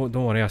done. Don't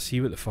worry, I see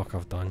what the fuck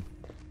I've done.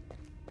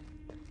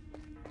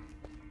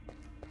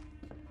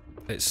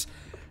 It's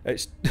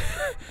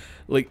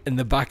like in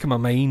the back of my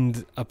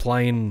mind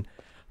applying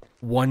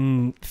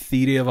one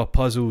theory of a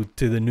puzzle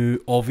to the new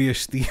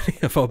obvious theory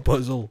of a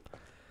puzzle.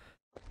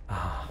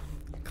 Ah,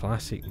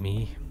 classic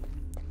me.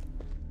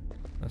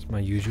 That's my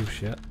usual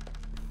shit.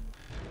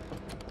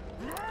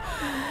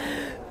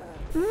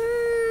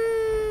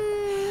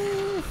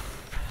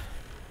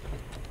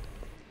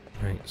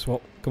 Right,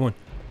 swap. Come on.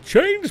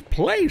 Change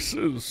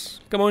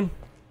places! Come on.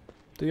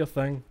 Do your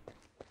thing.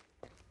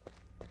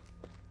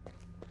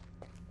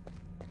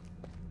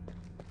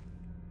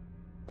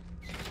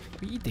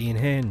 What are you doing,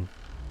 hen?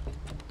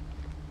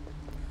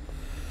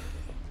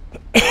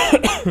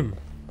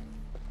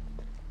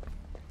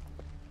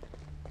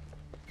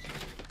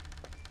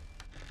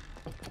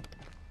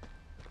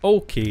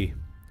 Okay.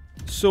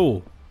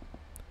 So.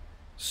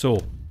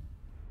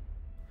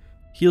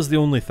 Here's the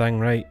only thing,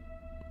 right?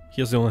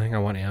 Here's the only thing I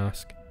want to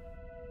ask.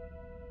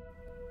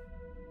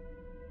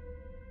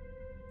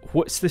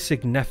 What's the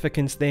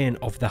significance then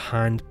of the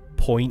hand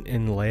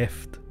pointing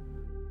left?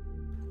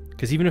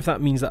 Because even if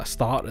that means that I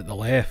start at the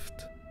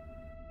left,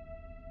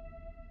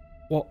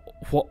 what?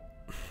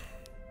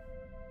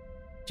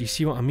 Do you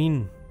see what I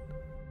mean?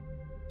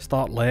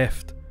 Start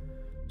left.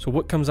 So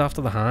what comes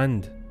after the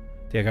hand?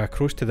 Do I go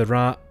across to the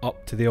rat,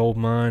 up to the old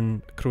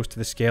man, across to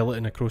the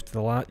skeleton, across to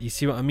the lad? You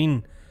see what I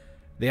mean?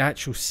 The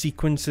actual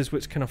sequence is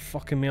what's kind of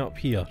fucking me up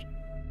here.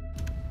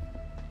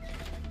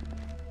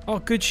 Oh,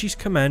 good, she's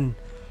come in.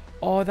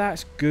 Oh,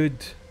 that's good.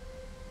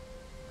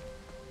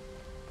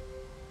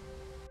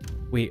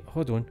 Wait,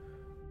 hold on.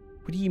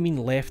 What do you mean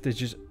left is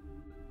just...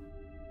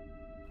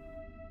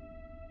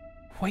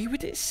 Why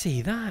would it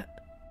say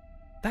that?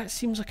 That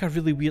seems like a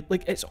really weird...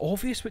 Like, it's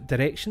obvious what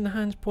direction the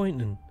hand's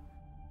pointing.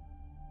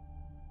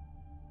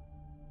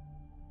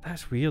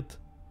 That's weird.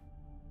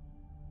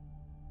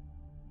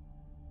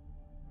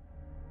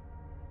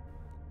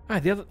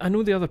 the other, I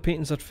know the other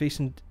paintings are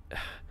facing...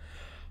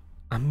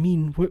 I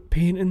mean, what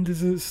painting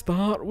does it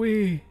start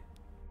with?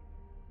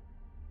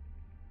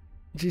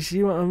 Do you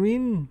see what I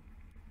mean?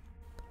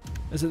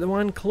 Is it the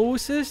one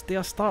closest? Do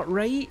I start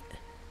right?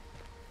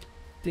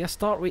 Do I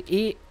start with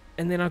 8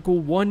 and then I go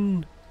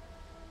 1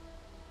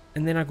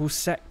 and then I go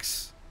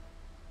 6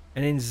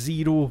 and then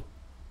 0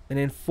 and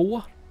then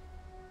 4?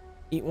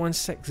 8, 1,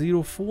 6,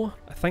 0, 4.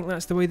 I think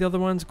that's the way the other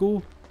ones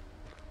go.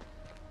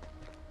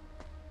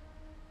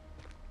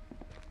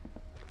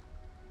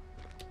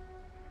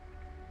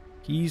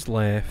 He's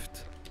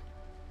left.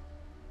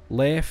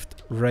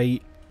 Left,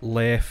 right,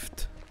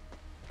 left.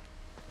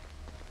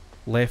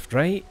 Left,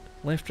 right.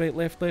 Left, right,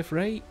 left, left,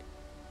 right.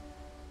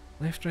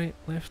 Left, right,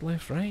 left,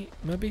 left, right.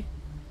 Maybe.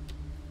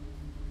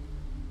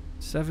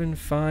 7,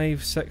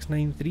 5, 6,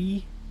 9,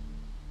 3.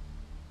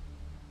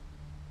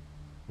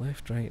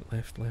 Left, right,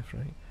 left, left,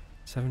 right.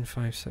 7,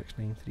 5, 6,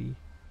 9, 3.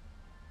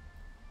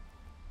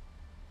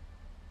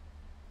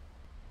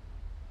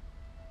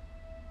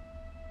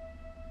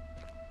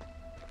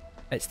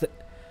 It's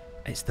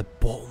the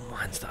bottom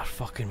ones that are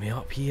fucking me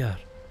up here.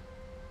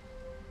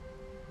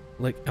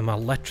 Like, am I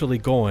literally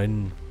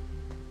going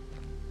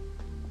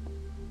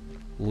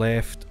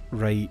left,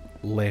 right,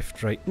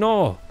 left, right?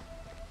 No!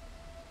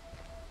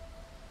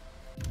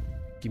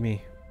 Give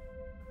me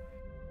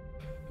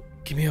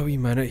a wee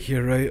minute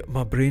here, right?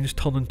 My brain's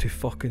turning to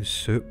fucking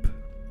soup.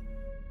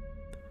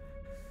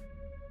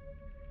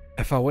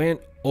 If I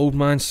went old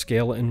man,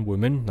 skeleton,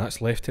 woman,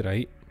 that's left to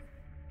right.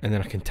 And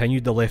then I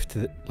continued the left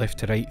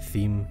to right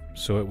theme,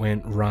 so it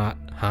went rat,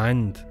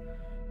 hand.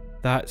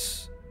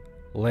 That's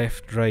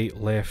left, right,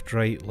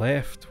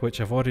 left,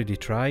 which I've already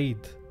tried.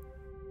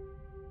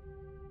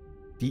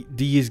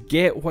 Do you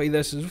get why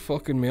this is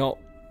fucking me up?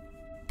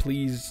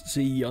 Please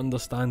see you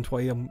understand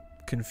why I'm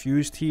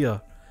confused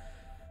here.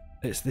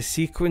 It's the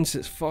sequence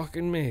that's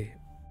fucking me.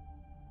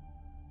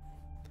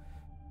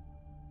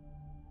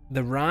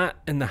 The rat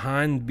and the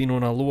hand being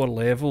on a lower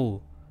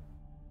level.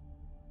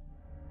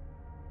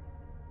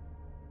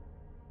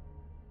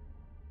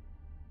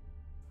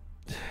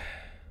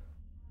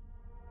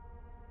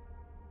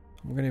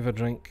 I'm gonna have a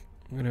drink.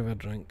 I'm gonna have a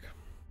drink.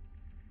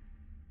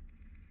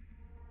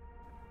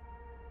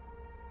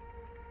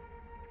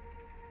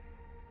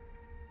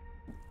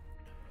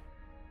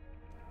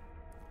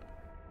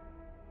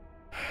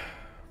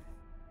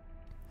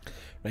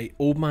 Right,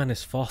 old man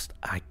is first.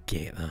 I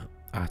get that.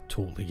 I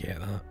totally get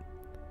that.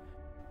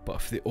 But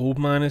if the old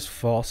man is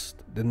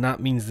first, then that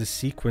means the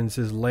sequence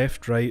is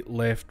left, right,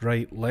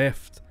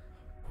 left,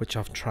 which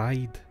I've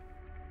tried.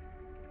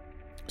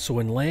 So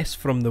unless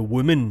from the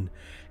woman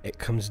it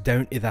comes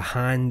down to the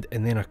hand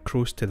and then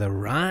across to the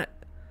rat,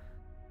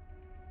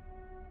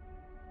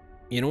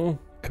 you know,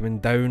 coming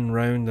down,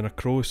 round and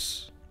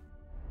across,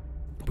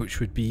 which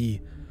would be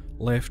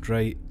left,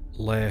 right,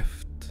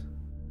 left,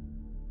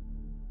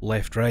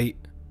 left, right,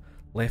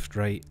 left,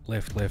 right,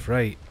 left,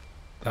 right.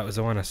 That was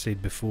the one I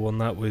said before,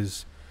 and that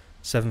was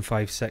 7,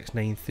 5, 6,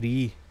 9,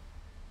 3.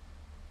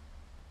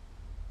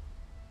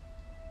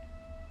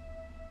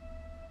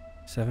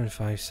 7,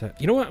 5,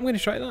 6. You know what? I'm going to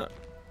try that.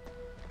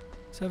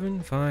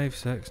 7, 5,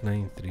 6,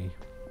 9, 3.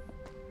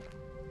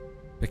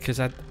 Because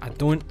I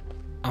don't.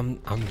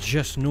 I'm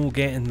just no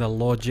getting the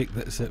logic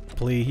that's at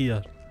play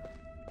here.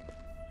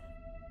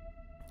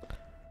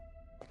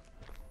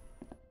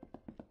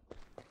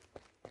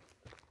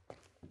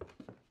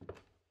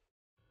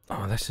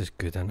 Oh, this is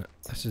good, innit?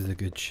 This is the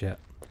good shit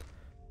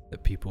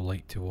that people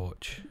like to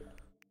watch.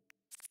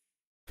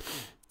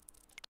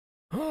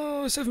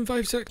 Oh, 7,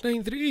 5, 6,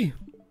 9, 3.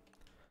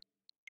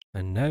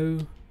 And now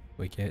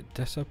we get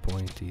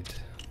disappointed.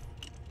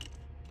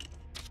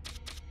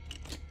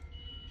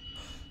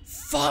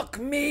 Fuck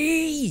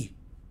me!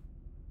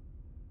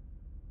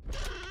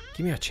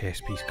 Give me a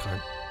chess piece,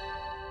 cunt.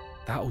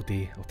 That'll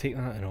do. I'll take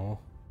that and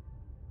all.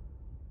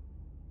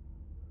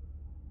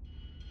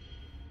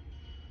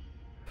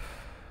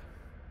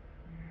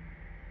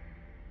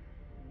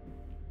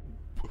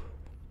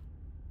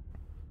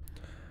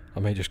 I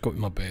might just go to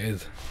my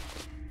bed.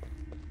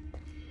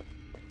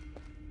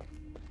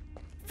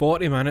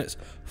 40 minutes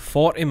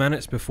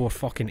before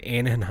fucking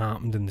anything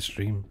happened in the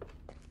stream.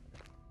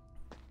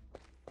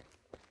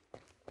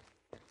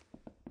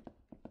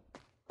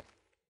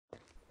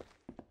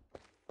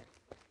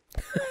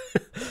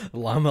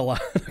 Llama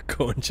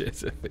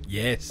conscious of it.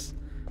 Yes.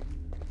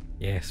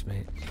 Yes,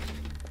 mate.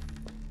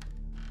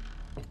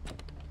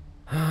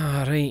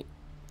 Ah, right.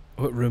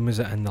 What room is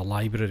it in? The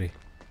library?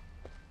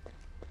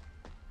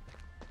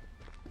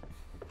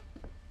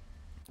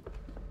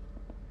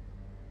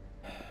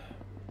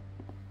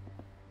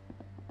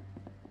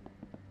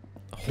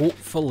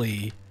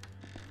 Hopefully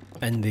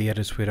in there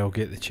is where I'll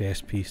get the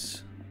chess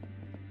piece.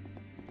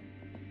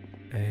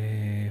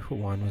 What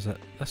one was it?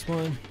 This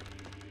one?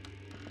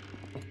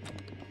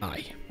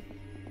 Aye.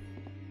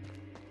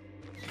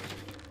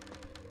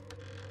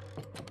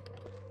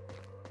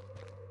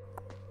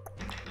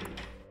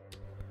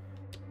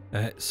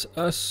 It's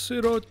a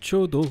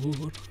sriracha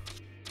door.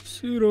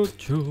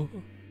 Sriracha.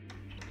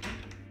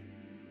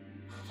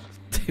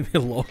 Maybe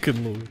lock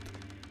and load.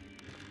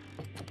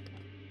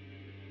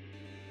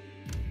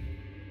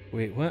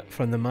 Wait, what?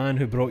 From the man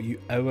who brought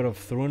you Hour of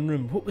Throne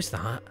Room? What was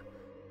that?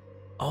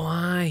 Oh,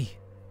 aye.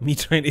 Me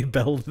trying to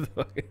build the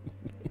fucking...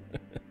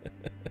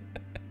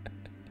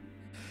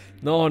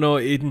 No,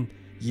 Aiden.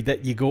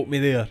 You got me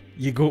there.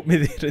 You got me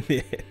there in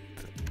the end.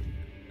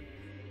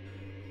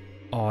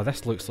 Oh,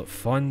 this looks like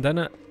fun, doesn't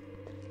it?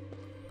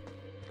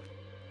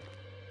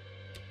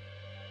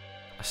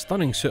 A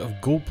stunning suit of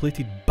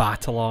gold-plated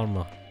battle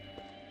armour.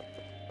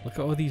 Look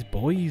at all these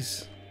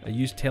boys. I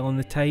use telling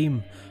the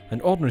time.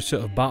 An ordinary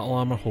suit of battle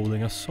armour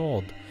holding a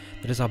sword.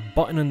 There is a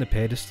button on the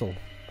pedestal.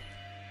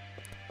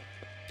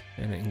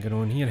 Anything going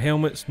on here?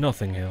 Helmets?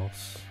 Nothing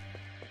else.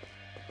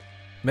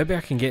 Maybe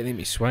I can get them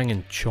to swing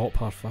and chop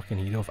her fucking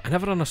head off. I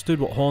never understood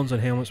what horns on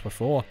helmets were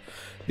for.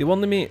 They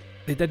weren't, mate.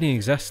 They didn't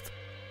exist.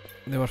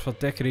 They were for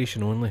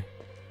decoration only.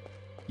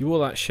 You wore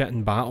that shit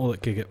in battle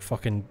that could get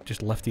fucking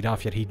just lifted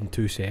off your head in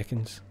 2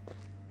 seconds.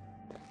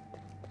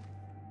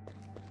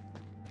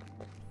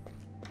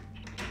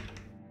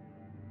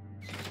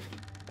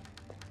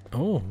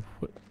 Oh,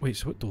 wait,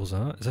 so what door's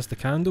that? Is this the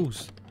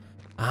candles?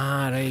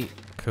 Ah, right,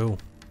 cool.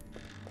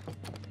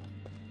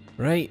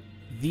 Right,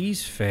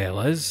 these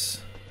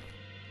fellas...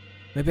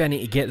 Maybe I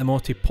need to get them all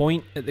to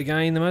point at the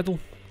guy in the middle.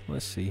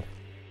 Let's see.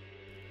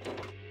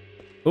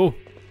 Oh!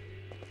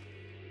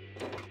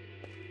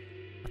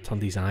 I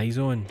turned his eyes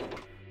on.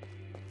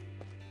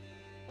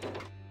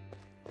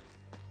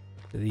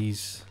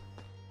 These...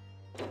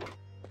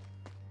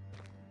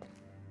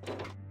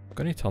 I'm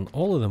going to turn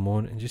all of them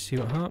on and just see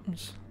what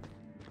happens.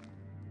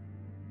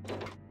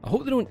 I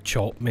hope they don't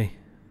chop me.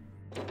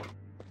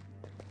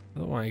 I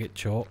don't want to get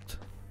chopped.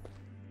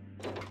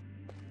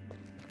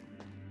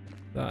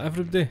 That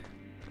everybody?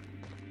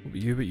 What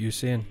you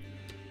saying?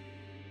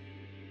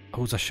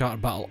 Holds a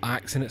sharp battle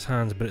axe in its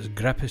hands, but its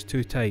grip is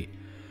too tight.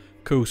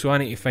 Cool, so I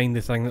need to find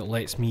the thing that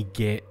lets me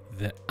get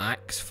the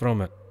axe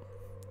from it.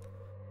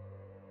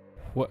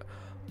 What?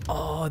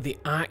 Oh, the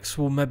axe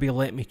will maybe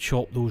let me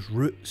chop those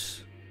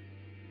roots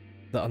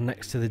that are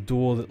next to the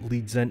door that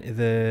leads into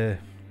the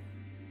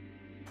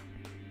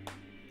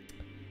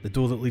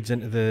door that leads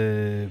into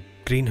the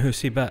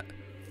greenhousey bit.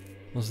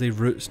 There's the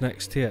roots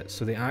next to it,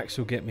 so the axe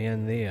will get me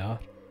in there.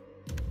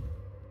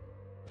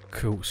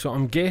 Cool, so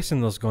I'm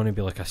guessing there's going to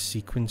be like a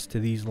sequence to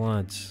these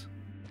lads.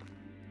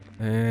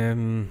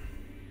 I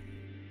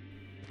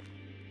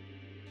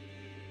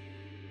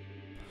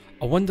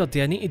wonder,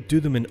 do I need to do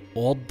them in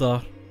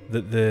order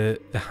that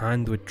the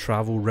hand would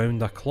travel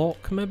round a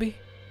clock, maybe?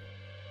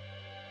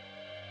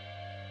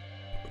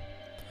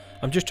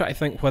 I'm just trying to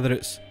think whether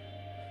this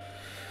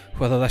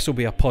will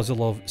be a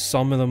puzzle of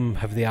some of them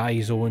have the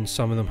eyes on,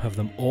 some of them have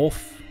them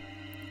off,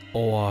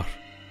 or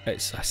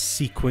it's a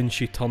sequence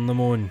you turn them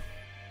on.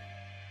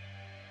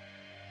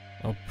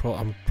 I'm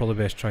probably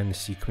best trying the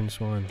sequence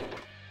one.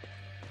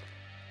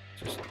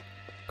 Just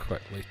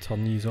quickly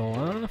turn these all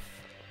off.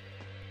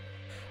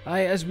 Aye,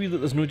 it is weird that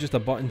there's no just a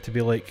button to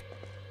be like,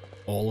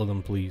 all of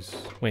them please.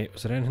 Wait,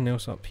 was there anything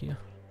else up here?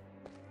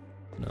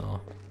 No.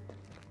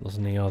 There's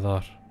no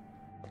other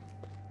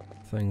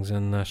things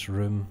in this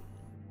room.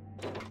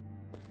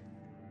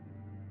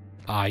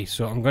 Aye,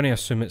 so I'm going to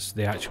assume it's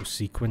the actual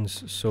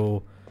sequence,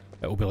 so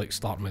it'll be like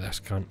starting with this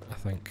cunt, I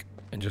think,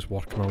 and just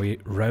working my way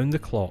round the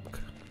clock.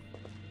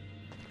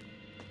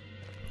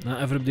 That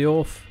everybody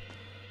off?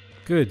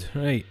 Good,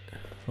 right.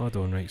 Hold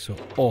on, right, so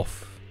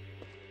off.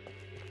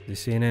 Are they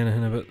saying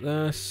anything about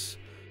this?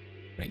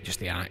 Right, just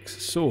the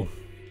axe. So,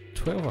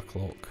 12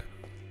 o'clock.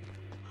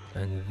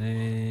 And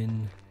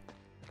then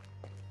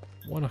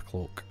 1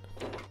 o'clock.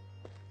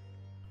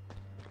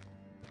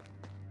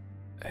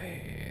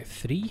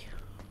 3?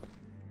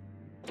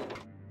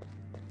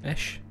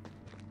 Ish.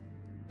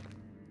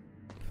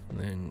 And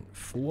then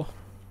 4.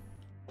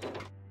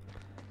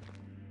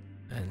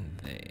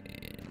 And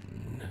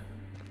then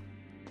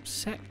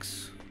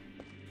 6.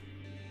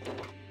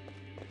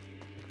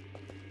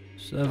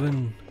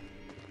 7.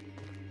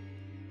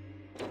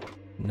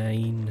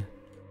 9.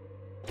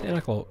 10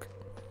 o'clock.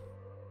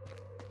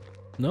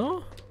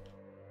 No?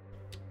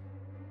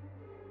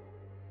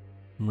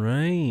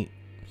 Right.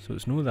 So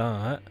it's no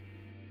that.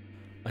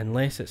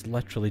 Unless it's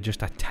literally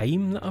just a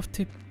time that I have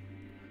to...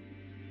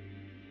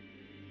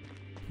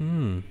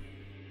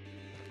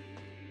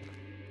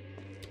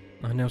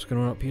 Nothing else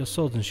going on up here.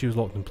 Swords and shields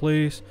locked in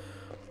place.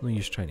 No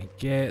use trying to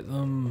get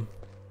them.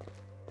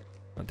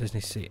 That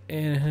doesn't say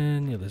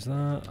anything. Yeah, there's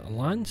that. A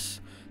lance.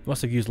 They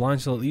must have used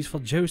lances like these for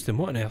jousting.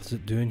 What on earth is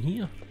it doing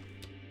here?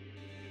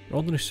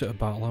 Ordinary suit of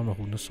battle armor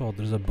holding a sword.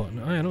 There's a button.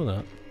 Aye, I know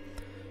that.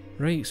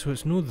 Right, so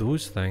it's no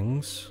those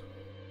things.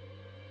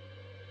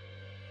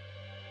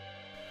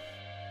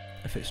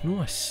 If it's no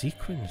a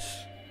sequence.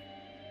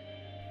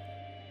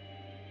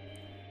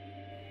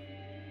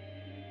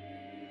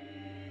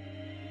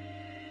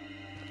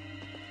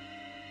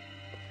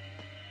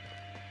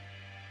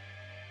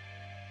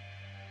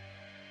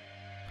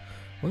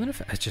 I wonder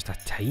if it is just a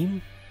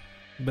time.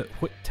 But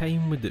what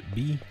time would it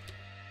be?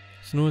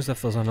 It's not as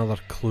if there's another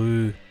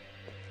clue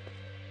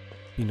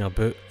been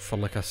about for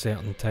like a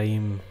certain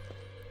time.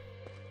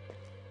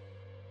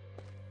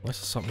 Unless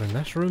there's something in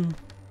this room.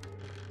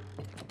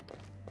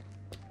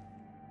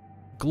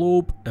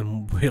 Globe,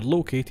 and we're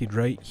located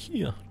right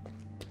here.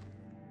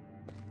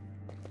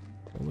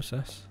 What was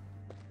this?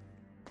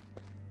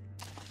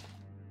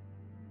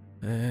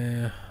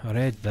 I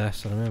read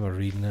this, I remember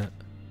reading it.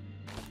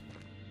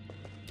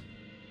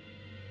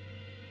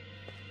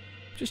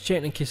 Just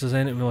checking in case there's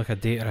anything with like a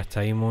date or a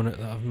time on it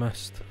that I've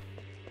missed.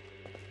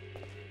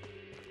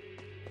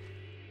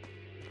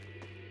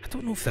 I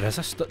don't know if there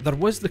is there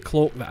was the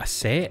clock that I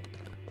set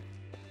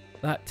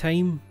that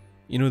time.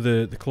 You know,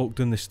 the clock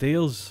down the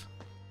stairs.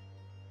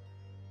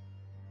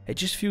 It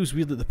just feels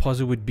weird that the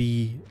puzzle would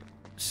be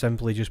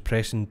simply just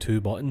pressing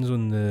 2 buttons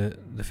on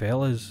the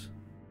fellas.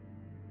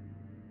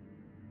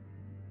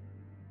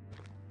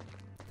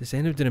 Does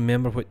anybody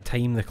remember what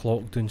time the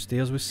clock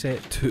downstairs was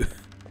set to?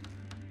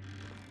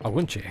 I'll go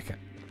and check it.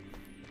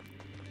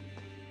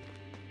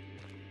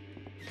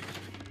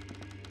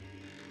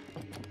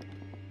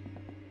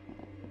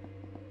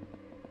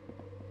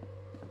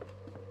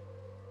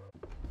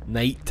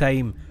 Night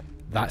time.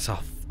 That's a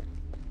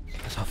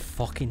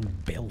fucking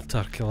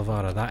belter,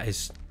 Kilvara. That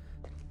is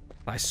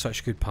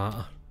such good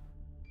patter.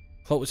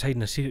 Thought it was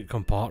hiding a secret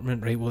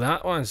compartment. Right, well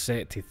that one's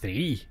set to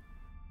 3.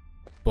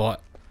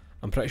 But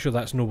I'm pretty sure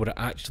that's not what it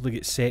actually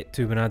gets set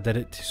to when I did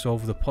it to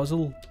solve the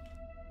puzzle.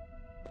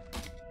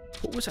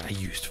 What was it I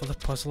used for the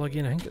puzzle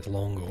again? I think it's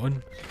long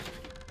gone.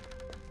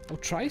 I'll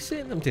try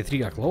setting them to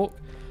 3 o'clock.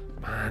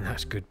 Man,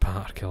 that's good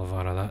patter,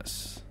 Kilvara.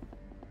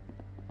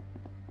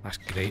 That's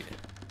great.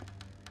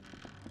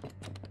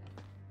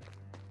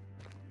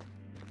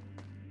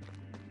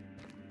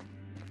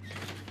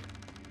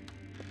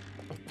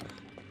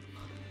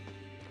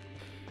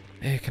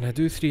 Can I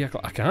do 3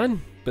 o'clock? I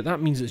can, but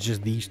that means it's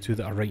just these two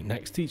that are right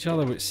next to each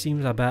other, which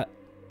seems a bit...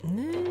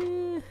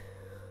 Nah.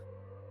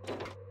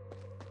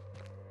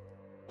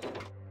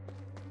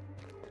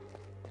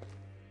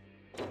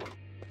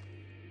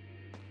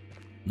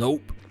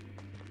 Nope.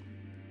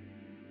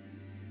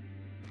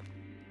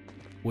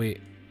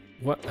 Wait,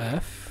 what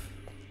if...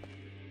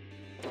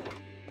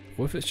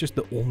 What if it's just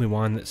the only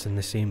one that's in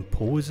the same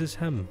pose as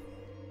him?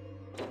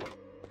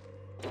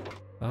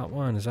 That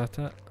one, is that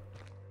it?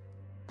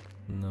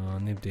 No,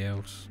 nobody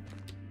else.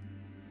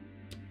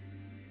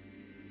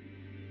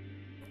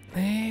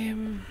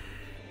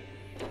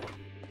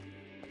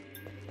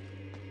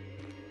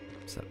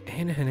 Is there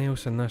anything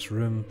else in this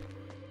room?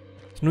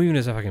 It's not even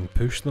as if I can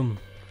push them.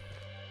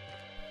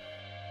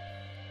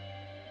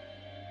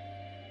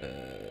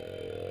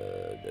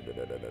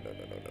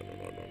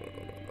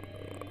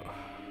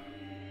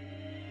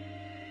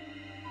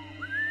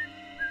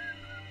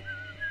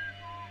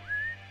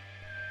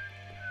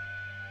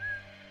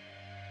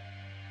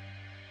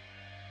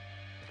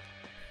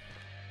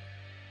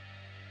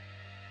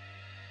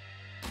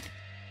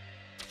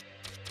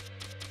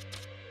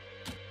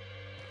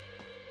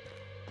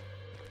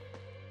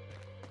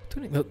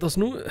 There's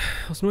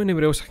no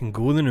anywhere else I can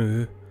go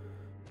now.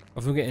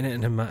 I've not got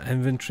anything in my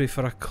inventory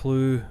for a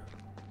clue.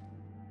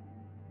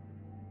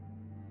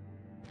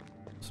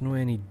 There's no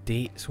any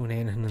dates on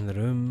anything in the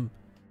room.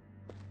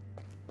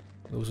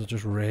 Those are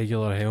just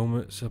regular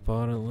helmets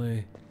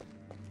apparently.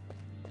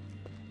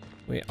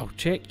 Wait, I'll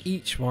check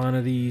each one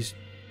of these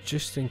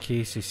just in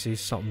case he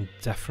says something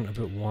different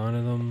about one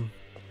of them.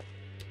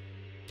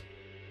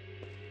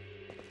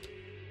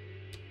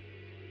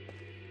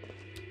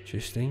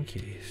 Just in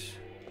case.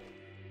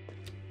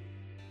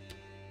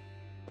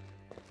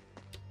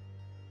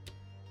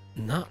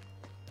 Nah,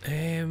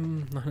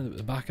 nothing at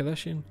the back of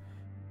this one.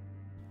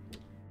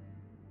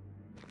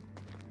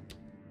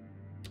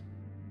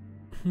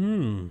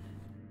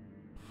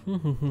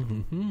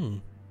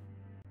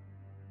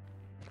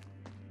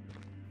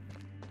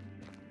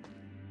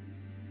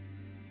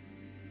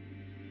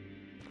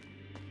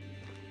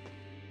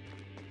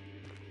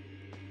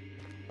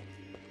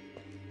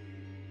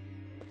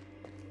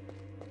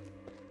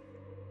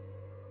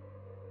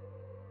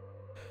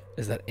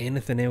 Is there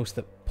anything else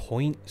that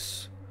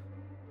points?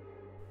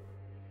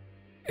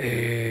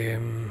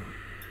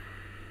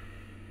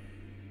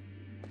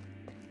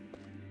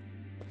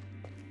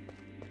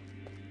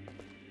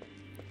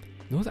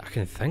 No, that I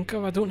can think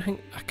of. I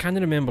can't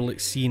remember like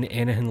seeing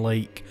anything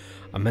like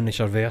a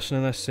miniature version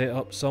of this set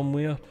up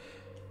somewhere.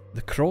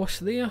 The cross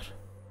there?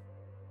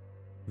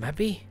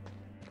 Maybe?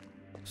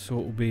 So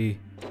it'll be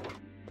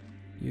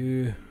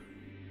you,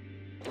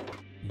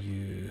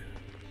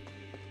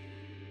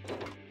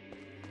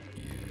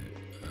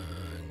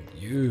 and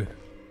you.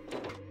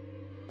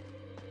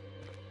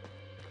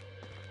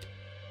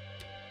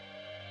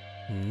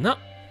 Nah.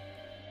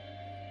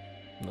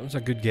 That was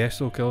a good guess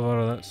though,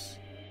 Kilvara. That's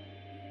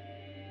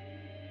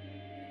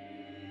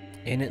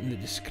anything that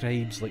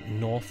describes like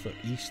north or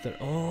east or...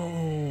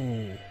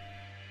 Oh!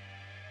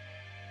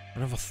 I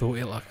never thought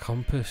it like a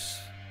compass.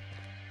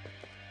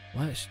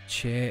 Let's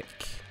check.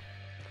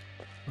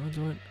 Hold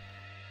on.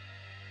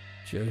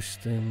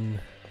 Jousting.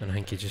 And I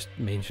think he just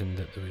mentioned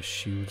that there was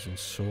shields and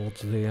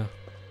swords there.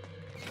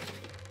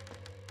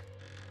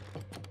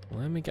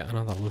 Let me get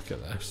another look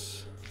at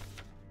this.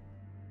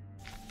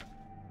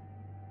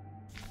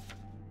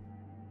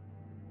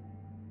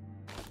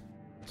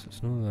 So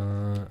it's not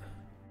that.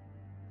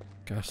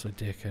 Ghastly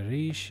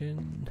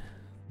decoration.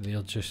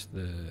 They're just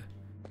the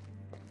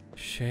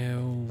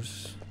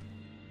shelves.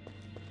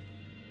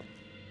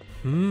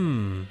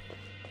 The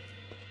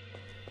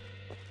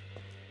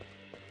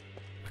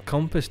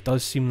compass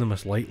does seem the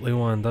most likely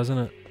one, doesn't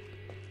it?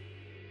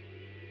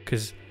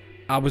 Because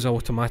I was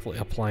automatically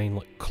applying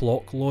like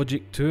clock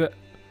logic to it.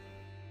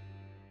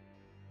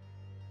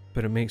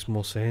 But it makes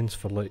more sense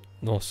for like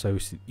north,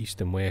 south,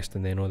 east and west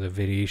and then all the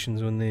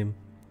variations on them.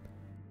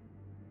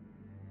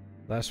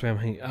 That's why I'm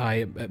thinking,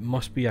 it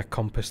must be a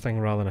compass thing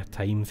rather than a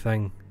time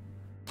thing.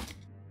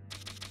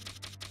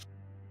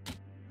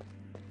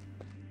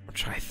 I'm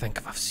trying to think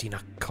if I've seen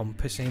a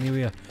compass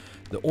anywhere.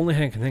 The only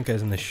thing I can think of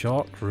is in the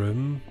shark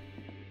room.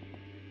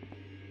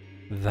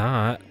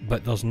 That,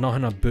 but there's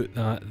nothing about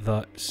that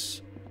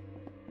that's...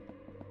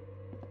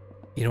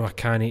 You know, I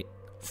can't...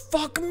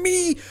 Fuck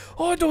me!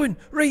 Hold on!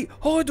 Right,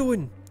 hold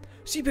on!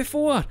 See,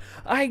 before,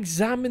 I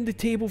examined the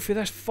table for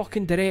this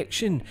fucking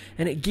direction,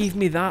 and it gave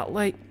me that,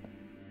 like...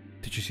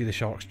 Did you see the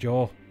shark's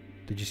jaw?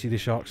 Did you see the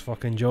shark's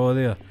fucking jaw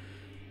there?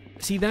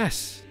 See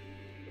this?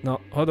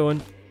 No, hold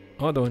on.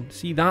 Hold on.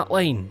 See that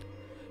line?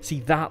 See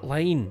that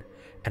line?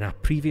 In a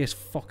previous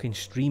fucking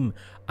stream,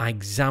 I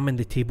examined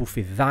the table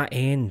for that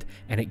end,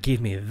 and it gave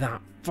me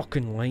that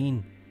fucking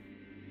line.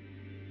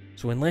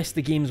 So unless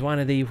the game's one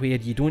of they where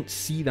you don't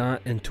see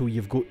that until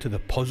you've got to the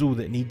puzzle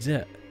that needs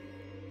it.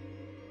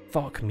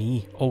 Fuck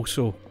me.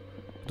 Also,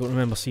 I don't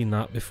remember seeing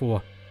that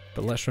before,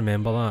 but let's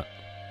remember that.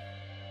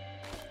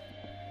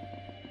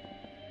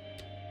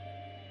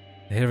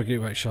 The hair of a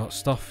great white shark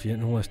stuff, yet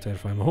no less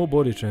terrifying. My whole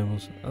body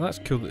trembles. Oh, that's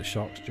cool that the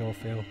shark's jaw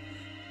fell.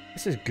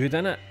 This is good,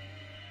 innit?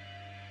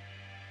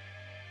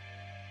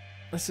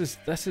 This is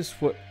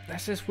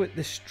what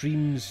the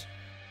streams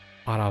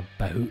are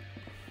about.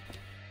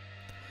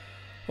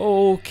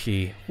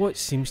 Okay, what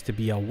seems to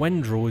be a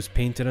windrose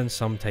painted on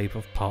some type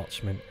of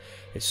parchment.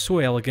 It's so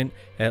elegant,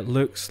 it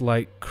looks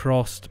like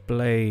crossed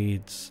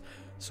blades.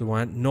 So we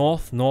went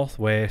north,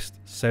 northwest,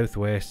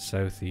 southwest,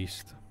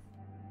 southeast.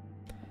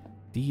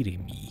 Dearie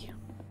me.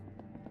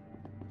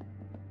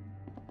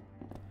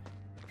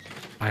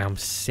 I am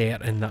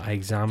certain that I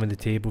examined the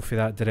table for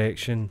that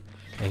direction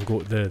and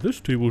got the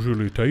 "this table's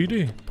really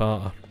tidy"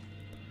 part.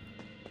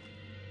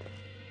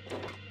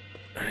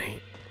 Right,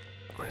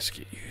 let's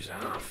get yous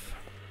off.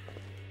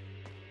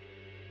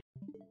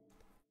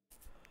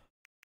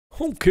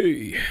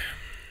 Okay.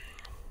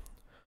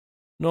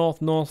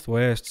 North,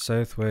 northwest,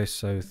 southwest,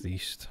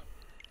 southeast.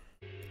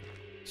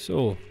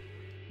 So,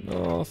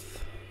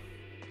 north,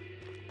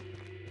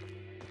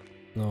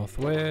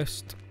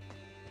 northwest,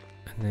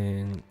 and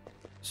then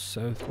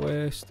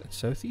southwest and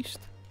southeast.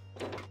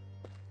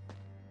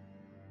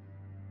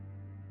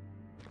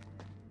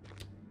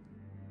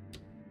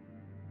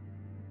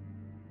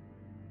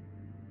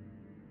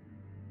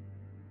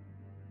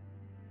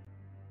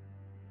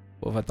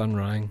 What have I done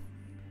wrong?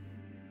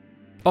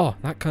 Oh,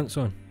 that cunt's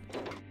on.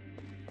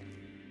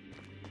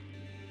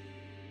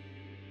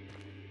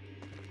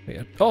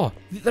 Wait, oh,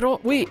 they're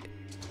all. Wait!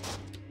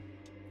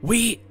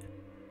 Wait!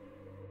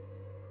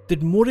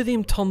 Did more of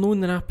them turn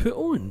on than I put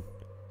on?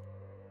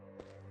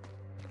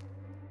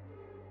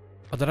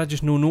 Or did I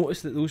just no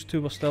notice that those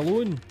two were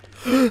still on?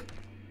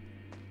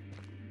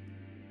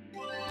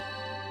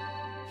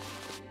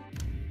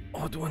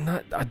 Oh, doing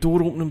that, a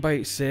door opening by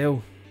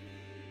itself.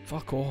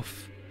 Fuck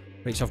off.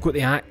 Right, so I've got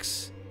the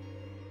axe.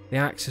 The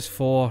axe is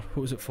for...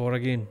 What was it for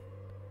again?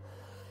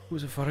 What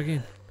was it for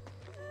again?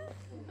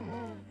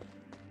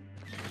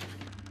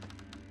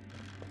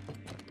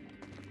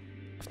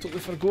 I've totally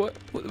forgot.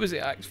 What was the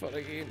axe for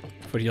again?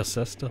 For your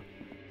sister.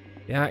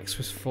 The axe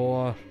was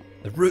for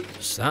the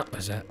roots. That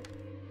was it.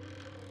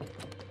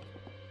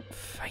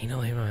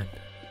 Finally, man.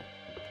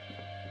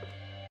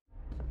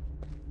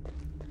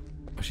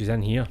 Oh, she's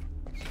in here.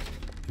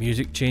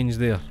 Music changed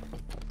there.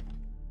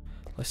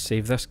 Let's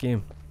save this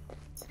game.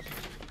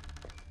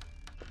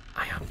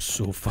 I am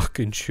so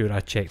fucking sure I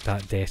checked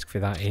that desk for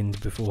that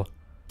end before.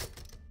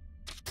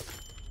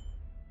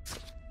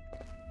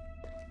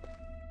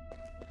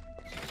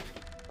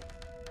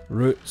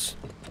 Roots,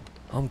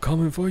 I'm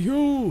coming for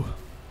you!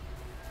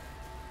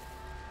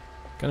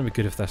 Gonna be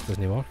good if this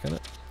doesn't work, innit?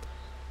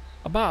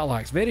 A battle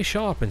axe, very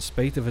sharp in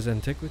spite of his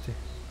antiquity.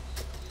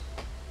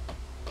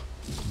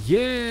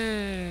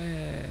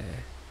 Yeah!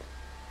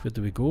 Where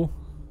do we go?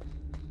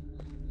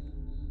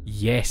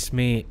 Yes,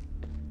 mate.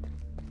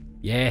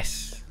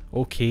 Yes.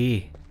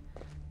 Okay.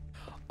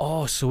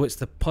 Oh, so it's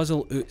the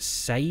puzzle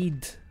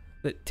outside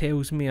that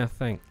tells me, I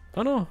think.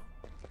 Oh no.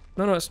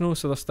 No, it's no,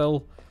 so they're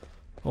still...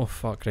 Oh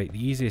fuck, right.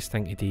 The easiest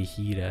thing to do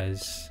here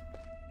is...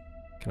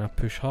 Can I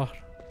push her?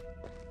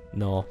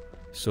 No.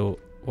 So,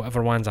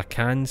 whatever ones I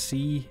can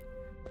see...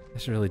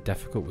 This is really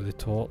difficult with the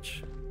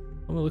torch.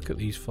 Let me look at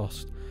these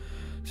first.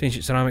 This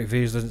ancient ceramic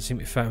vase doesn't seem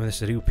to fit with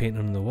this surreal painting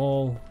on the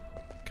wall.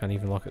 Can't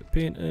even look at the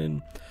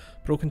painting.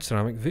 Broken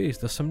ceramic vase.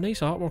 There's some nice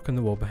artwork on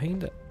the wall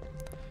behind it.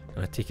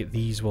 And I take it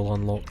these will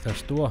unlock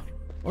this door.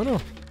 Oh no,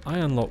 I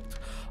unlocked.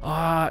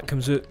 Ah, it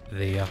comes out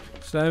there.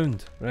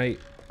 Sound. Right.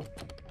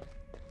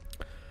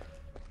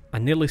 I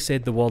nearly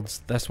said the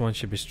words, this one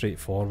should be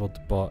straightforward,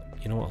 but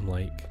you know what I'm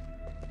like.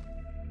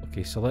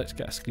 Okay, so let's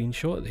get a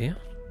screenshot there.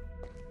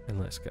 And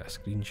let's get a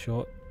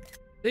screenshot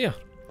there.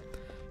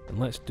 And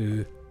let's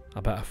do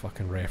a bit of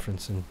fucking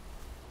referencing.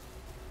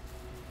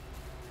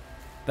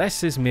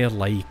 This is more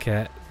like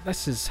it.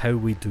 This is how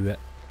we do it.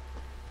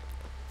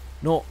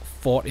 Not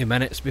 40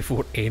 minutes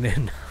before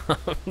anything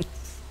happens.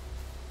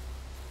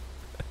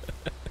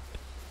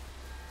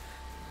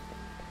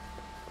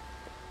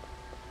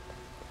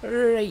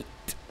 Right,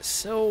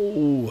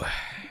 so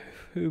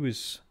who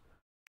was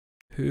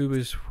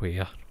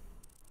where?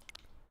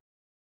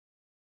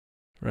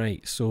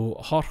 Right,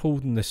 so her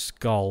holding the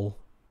skull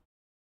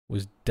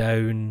was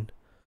down.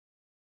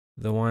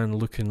 The one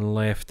looking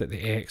left at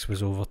the X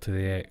was over to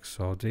the X,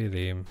 so I'll do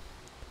them.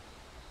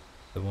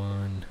 The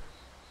one.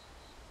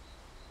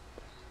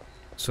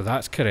 So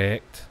that's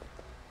correct.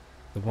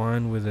 The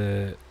one with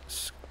the...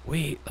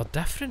 Wait, they're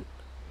different?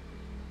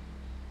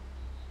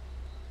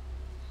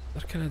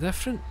 They're kind of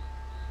different.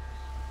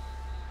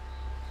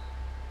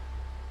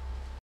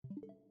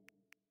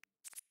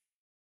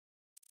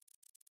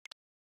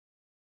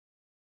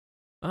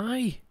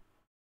 Aye.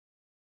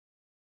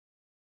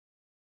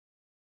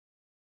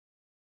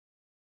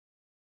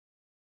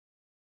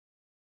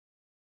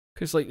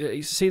 Because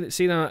like, see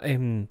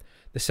that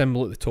the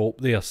symbol at the top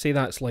there. Say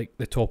that's like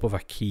the top of a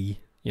key,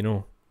 you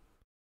know,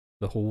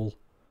 the hole,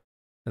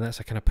 and that's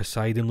a kind of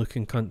Poseidon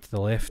looking cunt to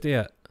the left of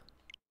it.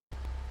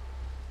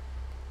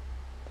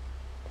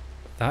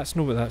 That's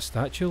not what that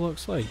statue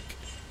looks like,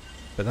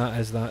 but that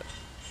is that.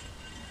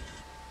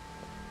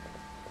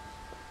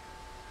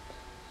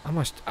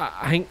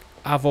 I think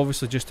I've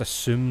obviously just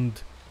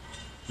assumed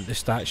that the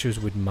statues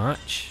would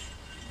match.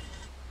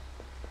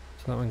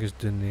 So that one goes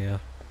down there.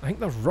 I think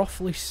they're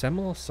roughly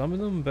similar, some of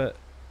them, but...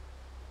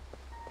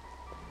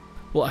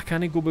 Well, I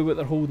can't go by what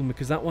they're holding,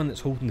 because that one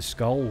that's holding the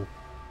skull,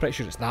 pretty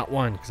sure it's that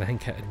one, because I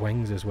think it had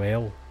wings as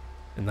well.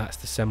 And that's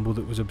the symbol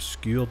that was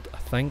obscured, I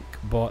think,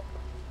 but...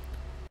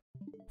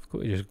 I've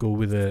got to just go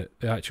with the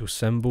actual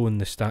symbol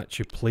and the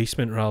statue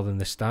placement rather than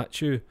the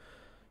statue.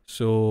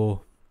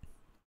 So...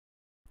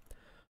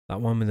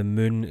 That one with the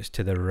moon is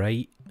to the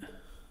right.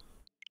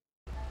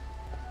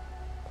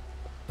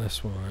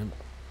 This one.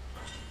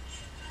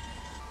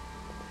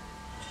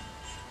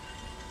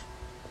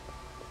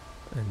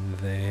 And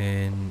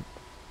then...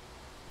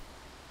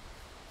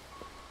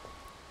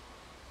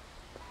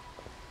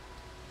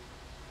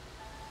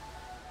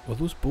 Were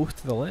those both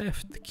to the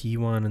left? The key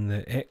one and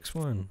the X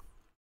one?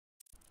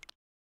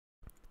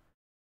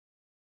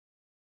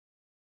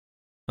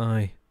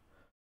 Aye.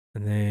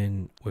 And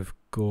then we've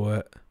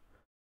got...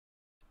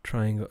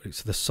 Triangle,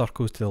 so the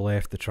circle's to the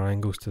left, the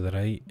triangle's to the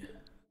right.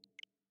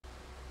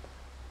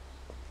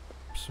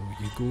 So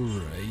you go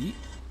right.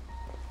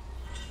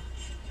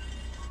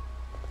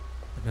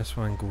 And this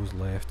one goes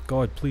left.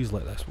 God, please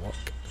let this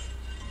work.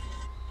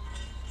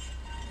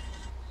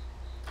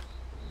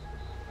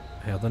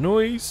 I heard the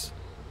noise.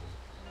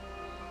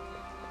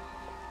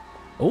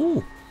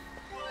 Oh!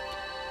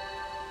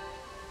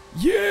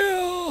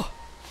 Yeah!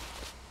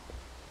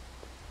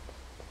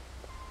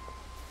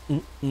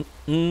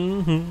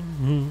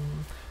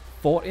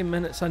 40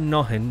 minutes of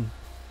nothing,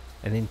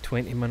 and then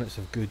 20 minutes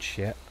of good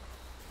shit.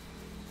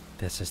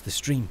 This is the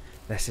stream.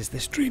 This is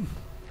the stream.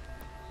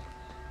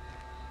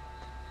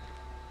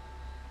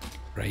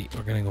 Right,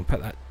 we're gonna go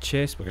put that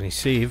chest. We're gonna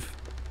save.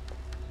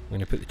 I'm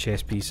gonna put the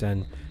chess piece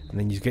in, and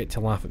then you get to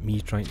laugh at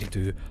me trying to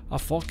do a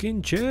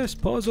fucking chess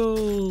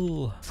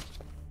puzzle.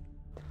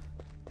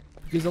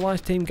 Because the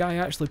last time guy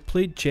actually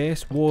played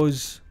chess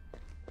was...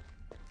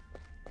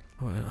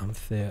 Oh, I'm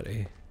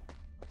 30.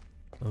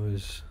 I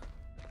was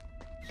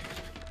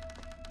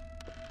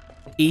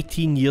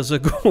 18 years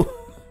ago.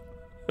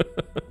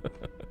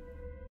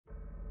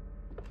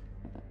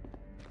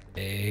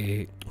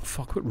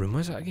 Fuck, what room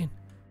was it again?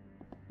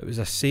 It was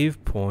a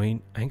save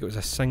point. I think it was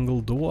a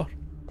single door.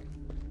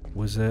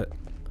 Was it?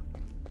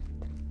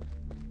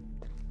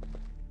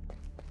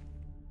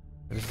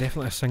 It was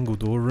definitely a single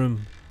door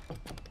room.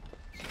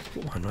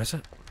 What one was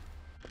it?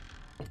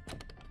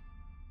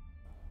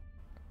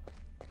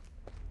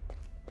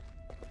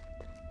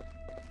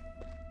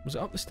 Was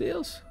it up the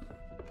stairs?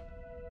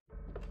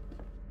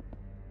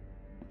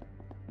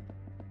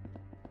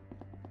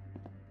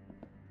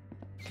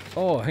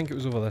 Oh, I think it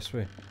was over this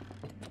way.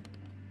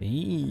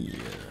 Yeah.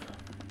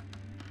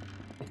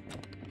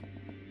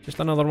 Just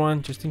another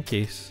one, just in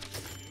case.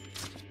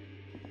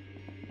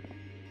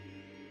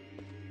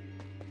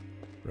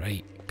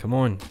 Right, come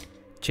on.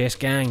 Chess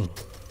gang.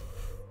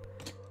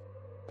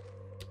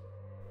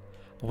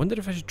 I wonder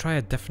if I should try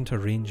a different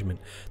arrangement.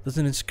 There's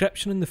an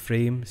inscription in the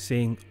frame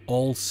saying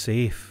all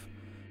safe.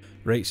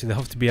 Right, so they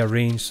have to be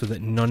arranged so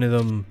that none of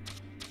them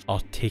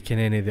are taking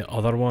any of the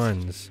other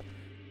ones.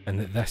 And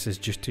that this is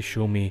just to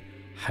show me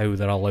how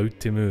they're allowed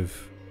to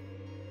move.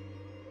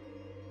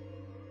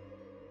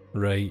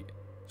 Right,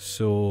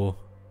 so...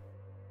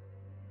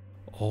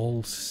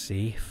 all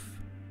safe.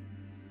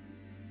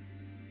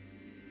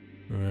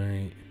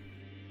 Right.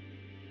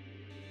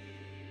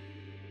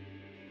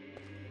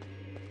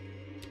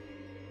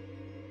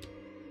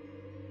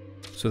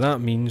 So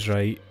that means,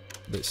 right,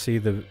 that say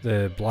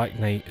the Black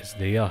Knight is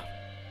there,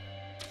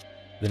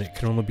 then it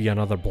can only be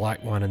another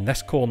black one in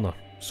this corner,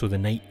 so the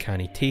Knight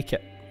can't take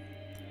it.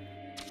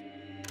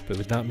 But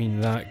would that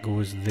mean that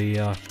goes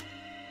there?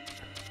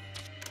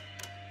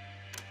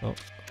 Oh.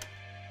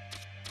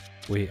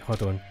 Wait,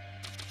 hold on.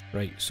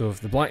 Right, so if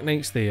the Black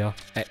Knight's there,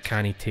 it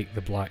can't take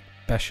the Black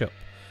Bishop.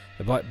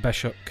 The Black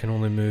Bishop can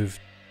only move...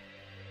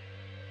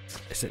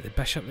 Is it the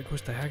Bishop that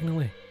goes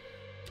diagonally?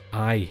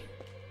 Aye.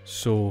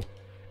 So,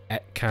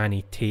 it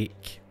can't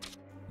take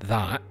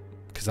that,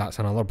 because that's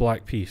another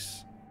black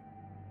piece.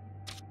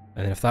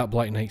 And then if that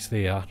Black Knight's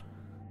there,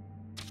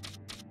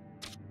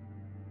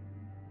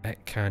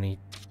 it can't...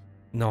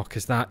 No,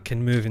 because that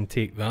can move and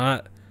take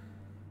that.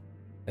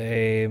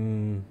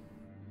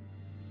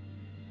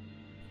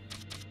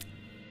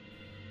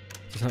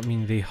 Does that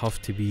mean they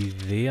have to be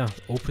there?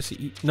 Opposite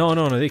each... No,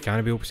 they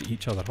can't be opposite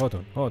each other. Hold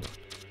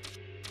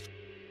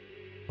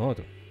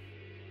on.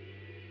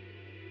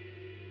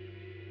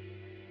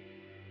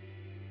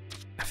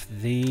 If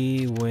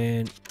they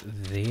went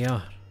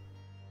there,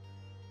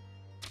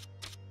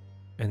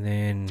 and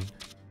then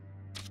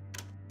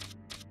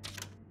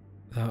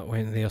that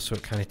went there, so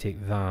it can't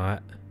take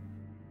that.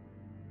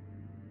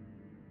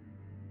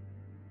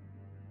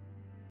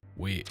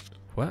 Wait,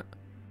 what?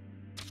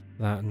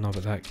 That, no,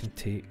 but that can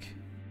take...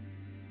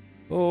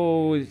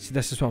 Oh,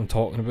 this is what I'm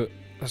talking about.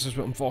 This is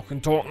what I'm fucking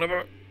talking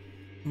about.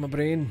 My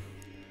brain.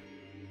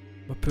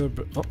 My poor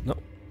oh, no.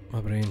 My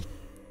brain.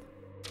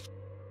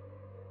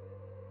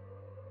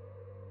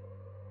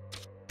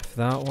 If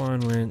that one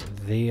went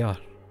there...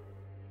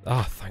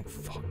 Ah, thank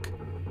fuck.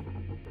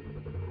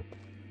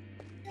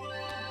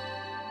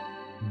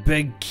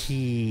 Big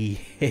key.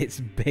 It's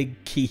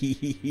big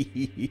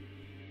key.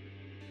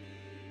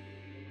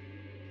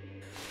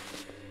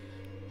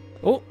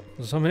 Oh,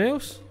 there's something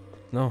else?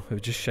 No, it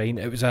was just shine.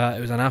 It was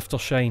an after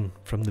shine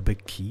from the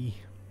big key.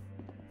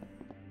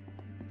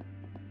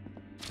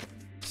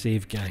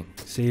 Save gang.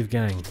 Save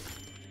gang.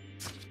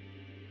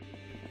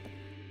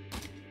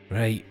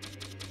 Right.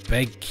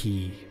 Big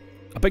key.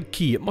 A big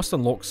key. It must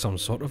unlock some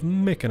sort of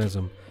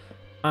mechanism.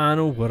 I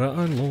know what it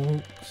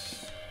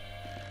unlocks.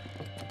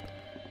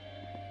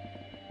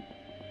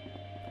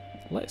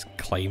 Let's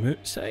climb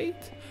outside.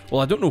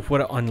 Well, I don't know what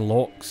it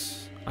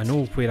unlocks. I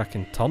know where I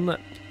can turn it.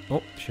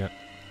 Oh, shit.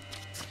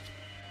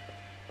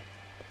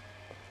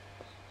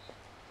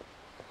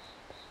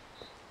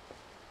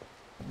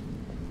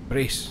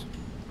 Brace.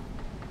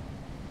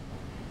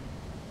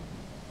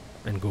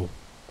 And go.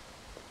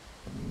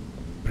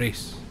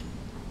 Brace.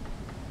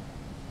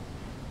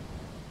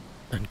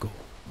 And go.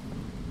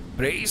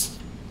 Brace!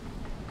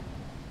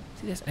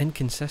 See this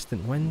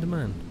inconsistent wind,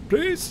 man.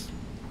 Brace!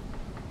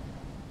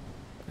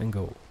 And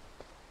go.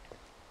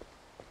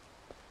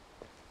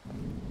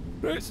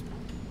 Brace!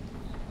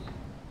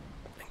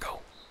 And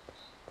go.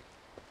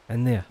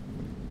 In there.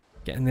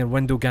 Get in there,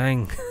 window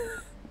gang.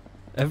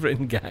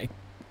 Everything gang.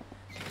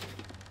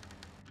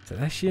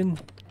 Tradition.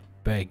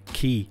 Big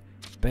key.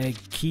 Big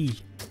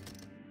key.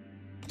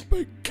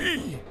 Big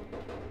key.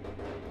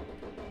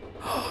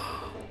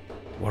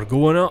 We're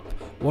going up.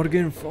 We're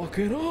going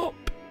fucking up.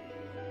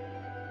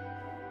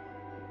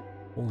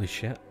 Holy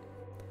shit.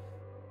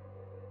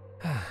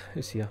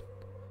 Who's here?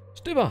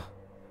 Stuba!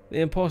 The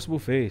impossible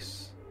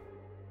face.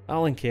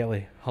 Alan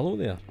Kelly. Hello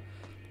there.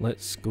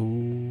 Let's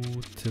go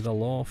to the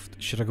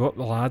loft. Should I go up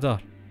the ladder?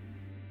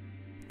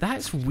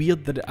 That's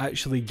weird that it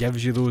actually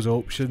gives you those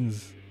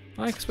options.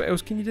 Because what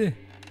else can you do?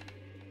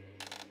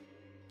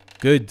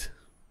 Good.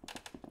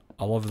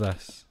 I love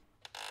this.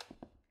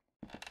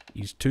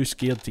 He's too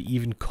scared to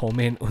even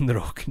comment on the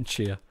rocking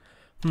chair.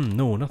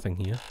 No, nothing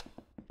here.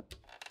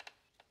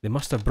 They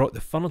must have brought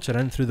the furniture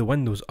in through the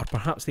windows, or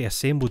perhaps they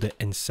assembled it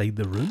inside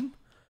the room?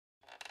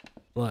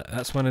 Like,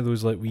 that's one of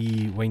those like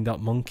wee wind up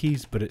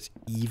monkeys, but it's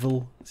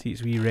evil. See,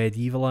 it's wee red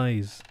evil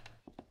eyes.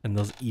 And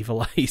there's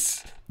evil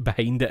eyes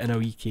behind it in a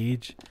wee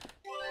cage.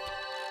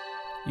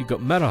 You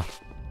got mirror.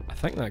 I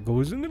think that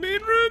goes in the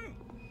main room.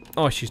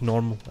 Oh, she's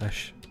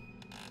normal-ish.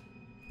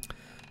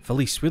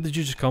 Felice, where did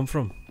you just come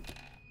from?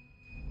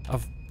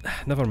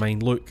 Never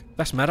mind, look.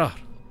 This mirror.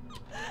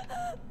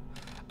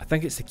 I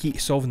think it's the key to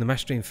solving the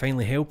mystery and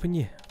finally helping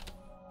you.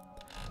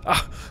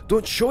 Ah!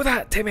 Don't show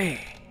that to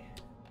me!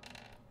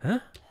 Huh?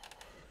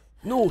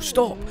 No,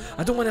 stop!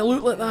 I don't want to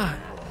look like that!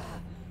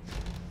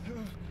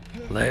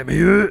 Let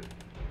me out!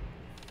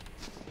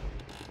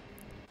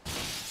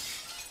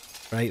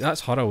 Right,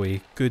 that's her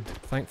away. Good.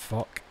 Thank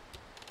fuck.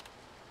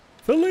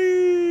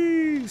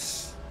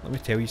 Felice! Let me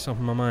tell you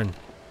something, my man.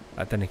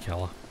 That didn't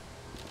kill her.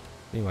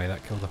 Anyway,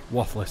 that killed her.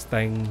 Worthless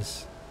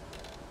things.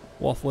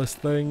 Worthless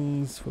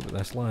things. What about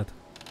this lad?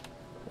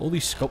 All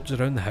these sculptures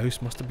around the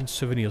house must have been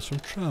souvenirs from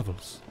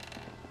travels.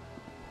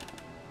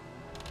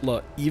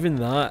 Look, even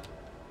that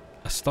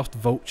a stuffed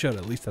vulture,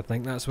 at least I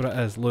think that's what it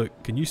is.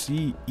 Look, can you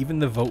see, even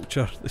the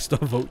vulture, the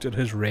stuffed vulture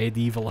has red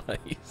evil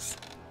eyes.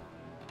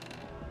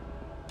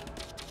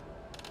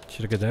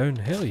 Should I go down?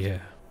 Hell yeah.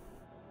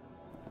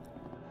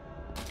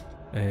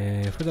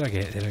 Where did I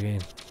get there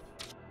again?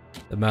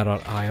 The mirror.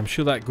 Aye, I'm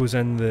sure that goes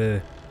in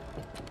the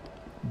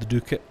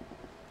ducat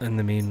in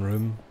the main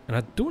room. And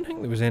I don't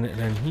think there was anything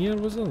in here,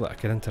 was there, that I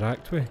could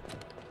interact with?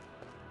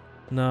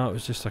 No, it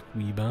was just a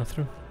wee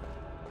bathroom.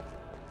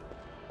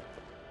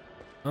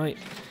 Aye.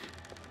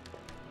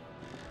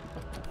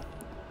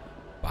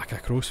 Back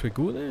across we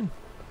go then.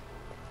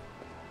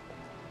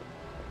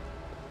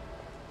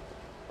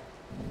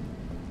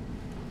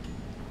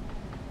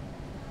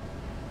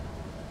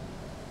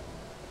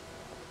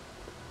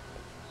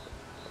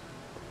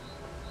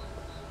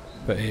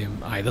 But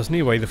aye, there's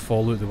no way the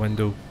fall out the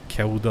window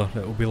killed her.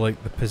 It'll be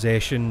like the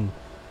possession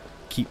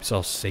keeps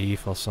her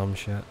safe or some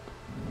shit.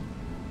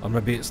 Or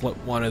maybe it's like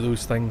one of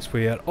those things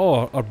where,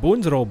 oh, our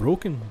bones are all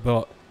broken,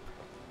 but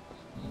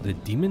the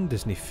demon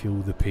doesn't feel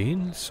the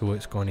pain, so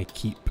it's gonna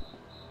keep,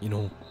 you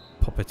know,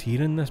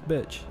 puppeteering this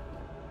bitch.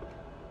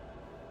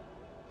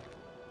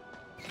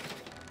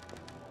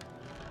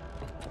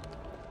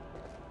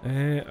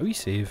 A wee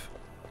save.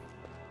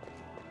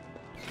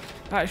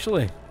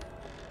 Actually,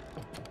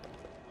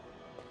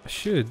 I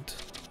should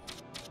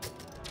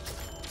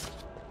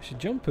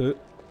jump out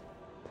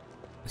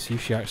and see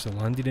if she actually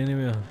landed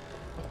anywhere.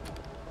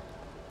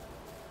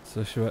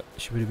 So she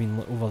would have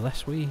been over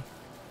this way.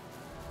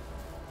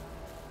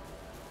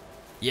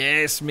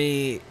 Yes,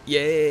 mate.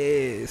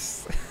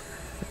 Yes.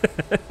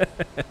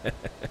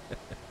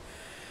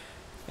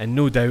 And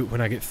no doubt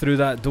when I get through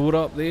that door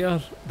up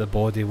there, the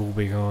body will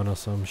be gone or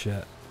some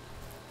shit.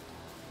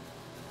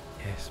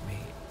 Yes, mate.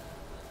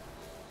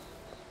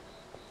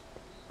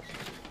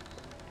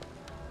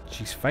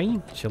 She's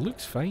fine. She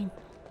looks fine.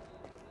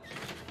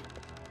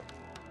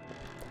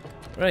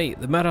 Right,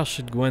 the mirror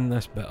should go in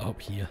this bit up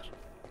here.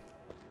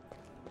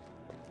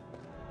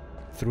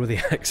 Throw the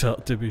axe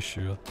up to be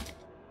sure.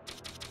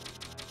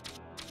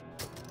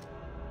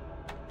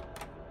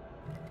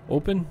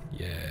 Open?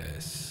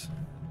 Yes.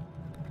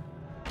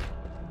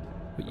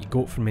 What you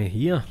got for me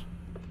here?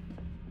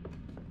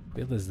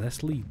 Where does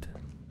this lead?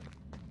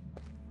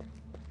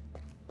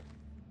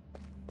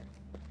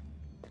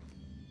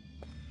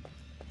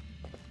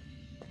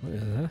 What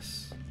is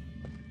this?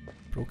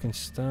 Broken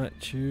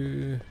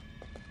statue.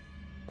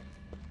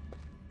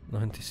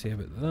 Nothing to say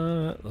about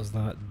that. There's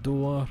that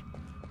door.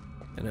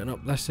 And then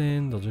up this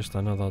end, there's just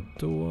another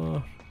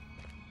door.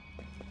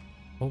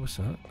 What was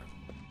that?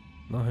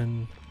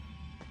 Nothing.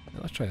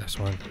 Let's try this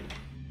one.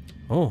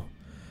 Oh.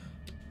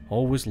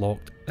 Always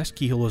locked. This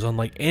keyhole is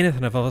unlike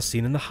anything I've ever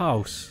seen in the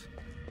house.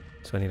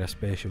 So I need a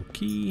special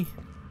key.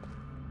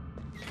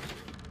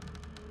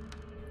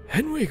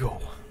 In we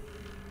go.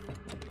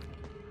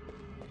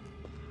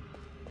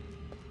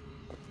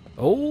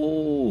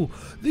 Oh,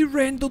 they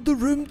rendered the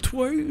room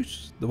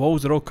twice. The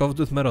walls are all covered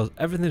with mirrors.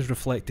 Everything is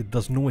reflected.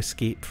 There's no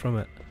escape from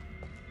it.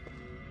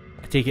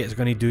 I take it it's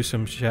going to do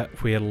some shit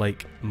where,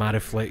 like, my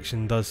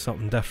reflection does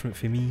something different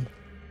for me.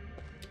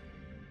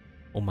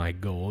 Oh my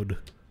god.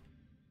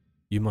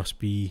 You must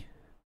be...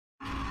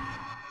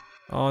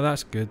 Oh,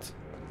 that's good.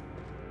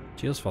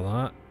 Cheers for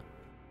that.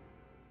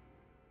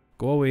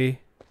 Go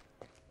away.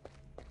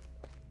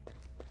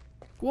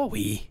 Go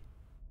away.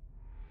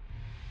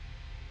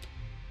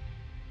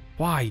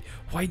 Why?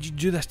 Why'd you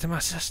do this to my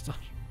sister?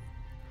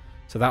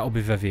 So that'll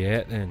be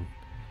Viviette then.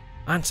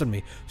 Answer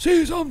me.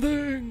 Say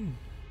something!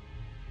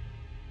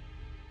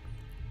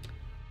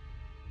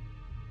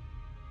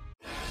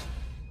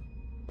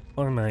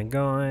 Oh my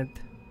god.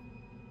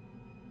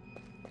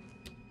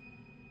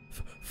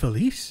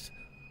 Felice?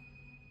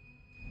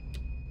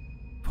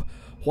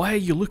 Why are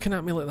you looking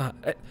at me like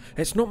that?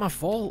 It's not my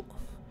fault.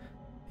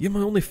 You're my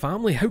only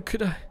family. How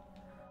could I?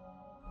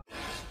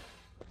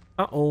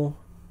 Uh-oh.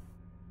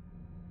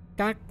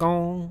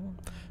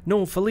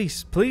 No,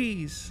 Felice,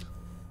 please.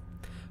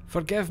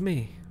 Forgive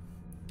me.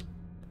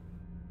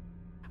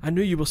 I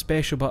knew you were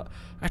special, but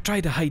I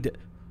tried to hide it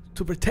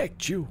to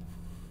protect you.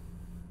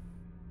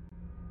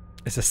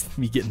 Is this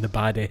me getting the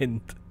bad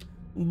end?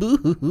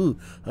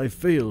 I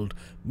failed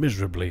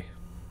miserably.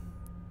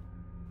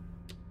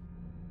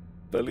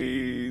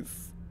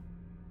 Please.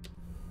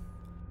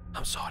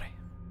 I'm sorry.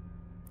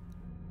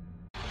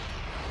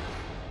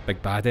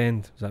 Big bad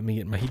end. Is that me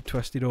getting my head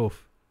twisted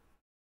off?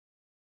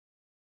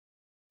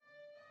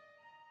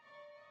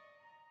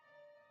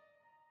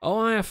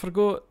 Oh, I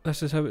forgot.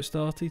 This is how it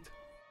started.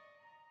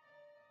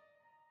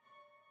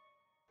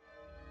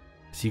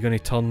 Is he going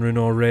to turn round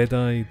all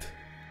red-eyed?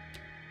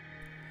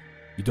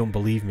 You don't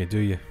believe me, do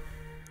you?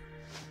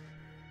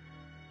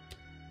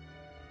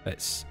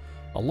 It's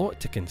a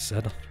lot to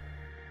consider.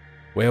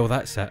 Well,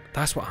 that's it.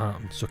 That's what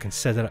happened, so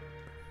consider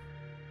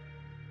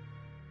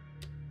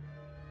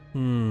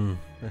it.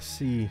 Let's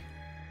see.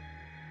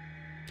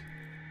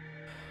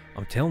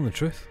 I'm telling the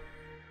truth.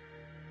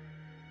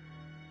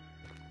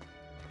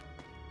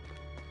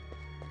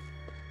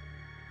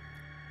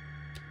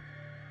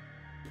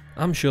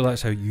 I'm sure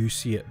that's how you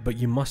see it, but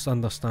you must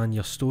understand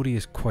your story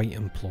is quite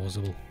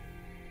implausible.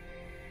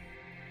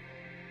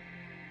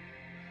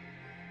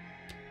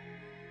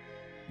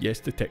 Yes,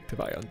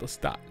 detective, I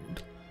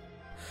understand.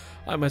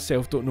 I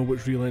myself don't know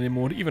what's real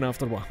anymore, even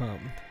after what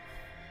happened.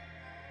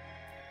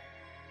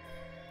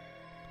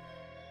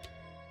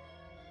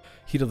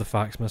 Here are the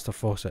facts, Mr.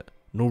 Fawcett.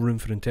 No room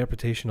for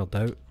interpretation or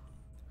doubt.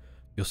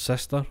 Your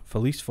sister,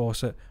 Felice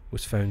Fawcett,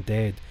 was found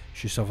dead.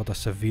 She suffered a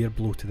severe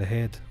blow to the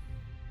head.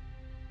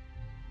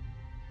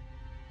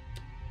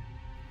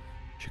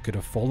 She could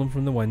have fallen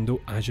from the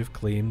window, as you've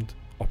claimed,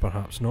 or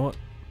perhaps not.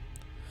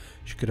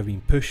 She could have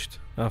been pushed,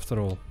 after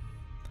all.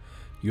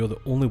 You're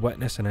the only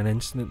witness in an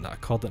incident that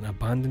occurred at an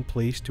abandoned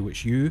place to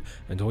which you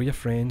and all your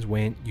friends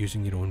went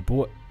using your own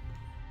boat.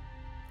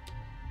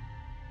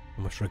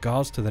 And with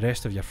regards to the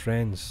rest of your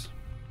friends...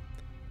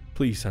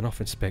 Please, enough,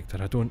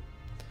 Inspector, I don't...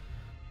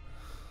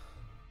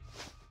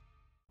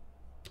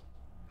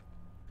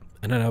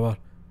 In an hour,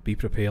 be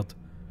prepared.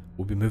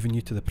 We'll be moving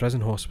you to the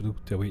prison hospital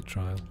to await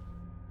trial.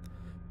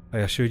 I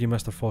assure you,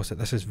 Mr. Fawcett,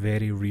 this is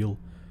very real.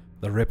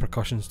 There are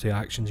repercussions to your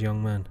actions,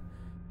 young man.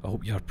 I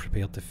hope you are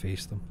prepared to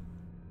face them.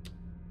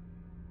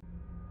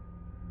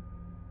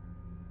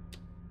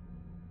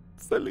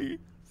 Silly.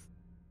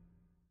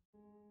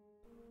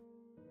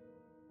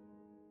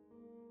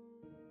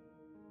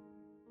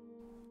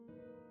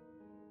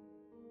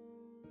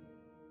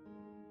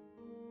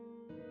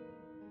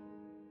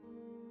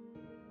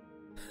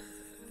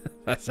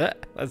 That's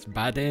it. That's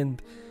bad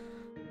end.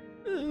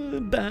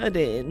 Bad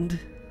end.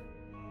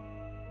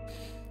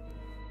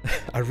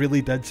 I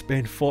really did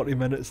spend 40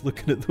 minutes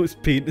looking at those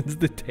paintings,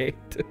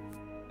 detective.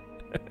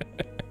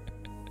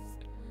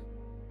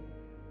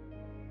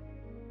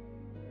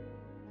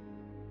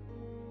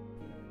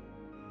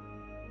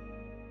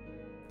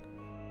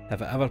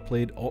 Have I ever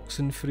played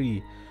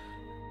Oxenfree?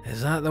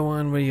 Is that the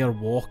one where you're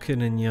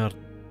walking and you're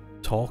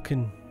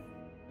talking?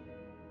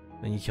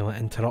 And you can like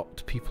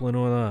interrupt people and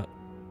all that?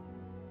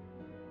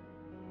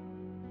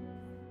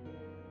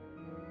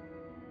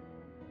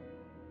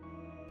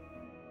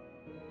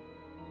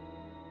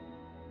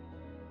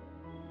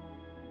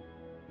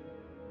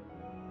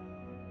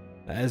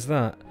 Is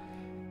that?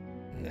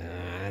 Nah,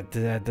 I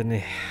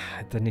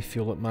didn't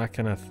feel like my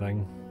kind of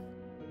thing.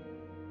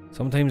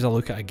 Sometimes I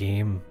look at a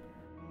game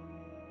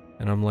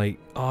and I'm like,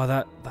 oh,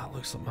 that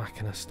looks like my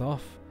kind of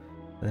stuff.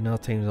 And then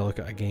other times I look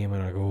at a game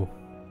and I go,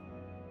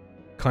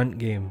 cunt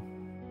game.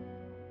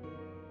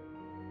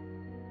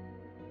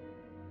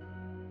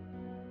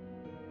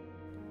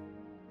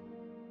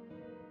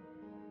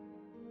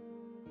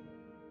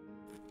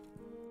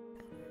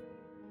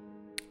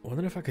 I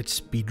wonder if I could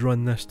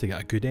speedrun this to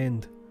get a good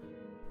end.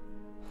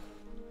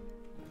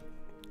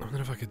 I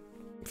wonder if I could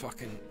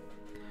fucking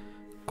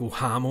go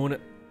ham on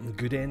it and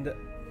good end it.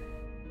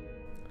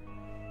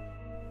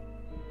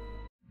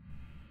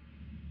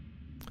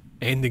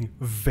 Ending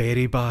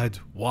very bad.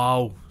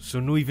 Wow. So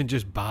not even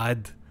just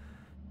bad.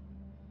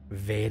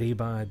 Very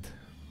bad.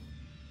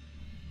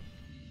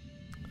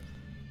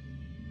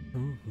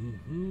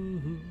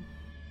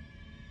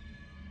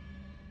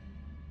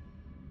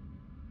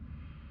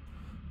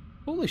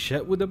 Holy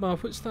shit,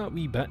 Woodabah, what's that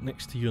wee bit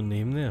next to your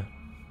name there?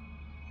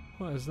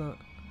 What is that?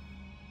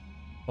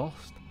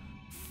 First?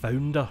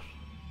 Founder.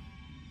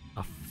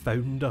 A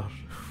founder.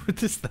 What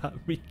does that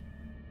mean?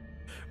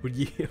 Were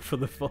you here for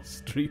the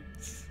first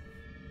streams?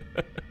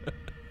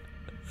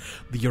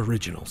 The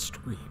original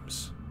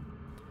streams.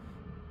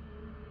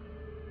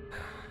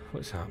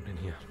 What's happening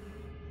here?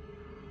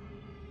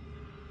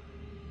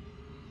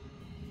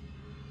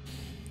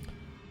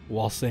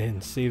 While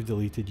saying save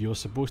deleted, you're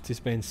supposed to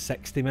spend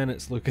 60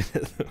 minutes looking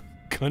at the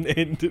cunt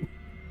ending.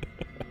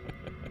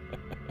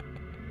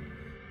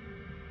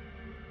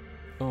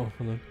 Oh,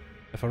 hold on.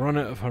 If I run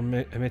out of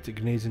hermetic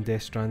grenades and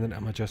Death Stranding,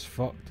 am I just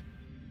fucked?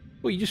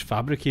 Well, you just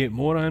fabricate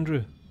more,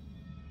 Andrew.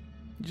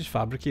 You just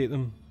fabricate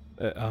them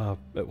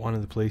at one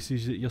of the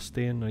places that you're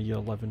staying or you're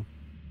living.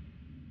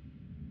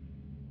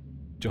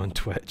 John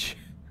Twitch.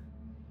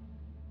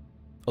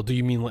 Or do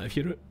you mean like if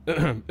you're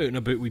out and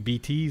about with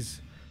BTs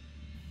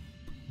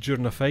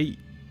during a fight?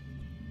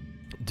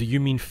 Do you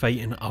mean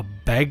fighting a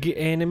big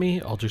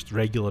enemy or just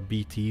regular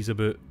BTs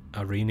about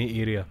a rainy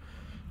area?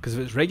 Because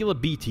if it's regular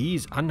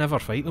BTs, I never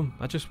fight them.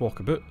 I just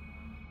walk about.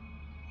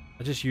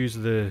 I just use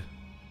my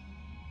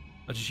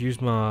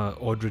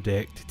Audra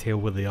deck to tell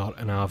where they are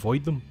and I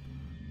avoid them.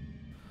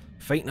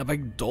 Fighting a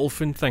big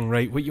dolphin thing,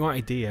 right? What you want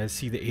to do is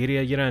see the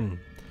area you're in.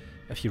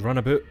 If you run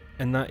about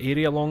in that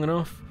area long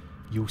enough,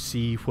 you'll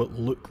see what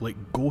look like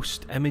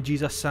ghost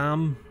images of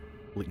Sam.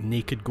 Like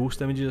naked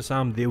ghost images of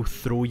Sam. They'll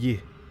throw you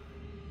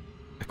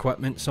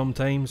equipment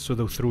sometimes. So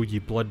they'll throw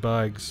you blood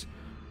bags.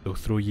 They'll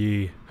throw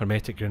you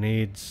hermetic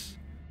grenades.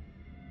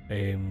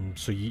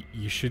 So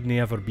you shouldn't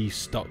ever be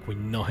stuck with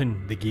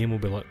nothing. The game will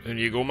be like, there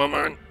you go, my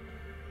man.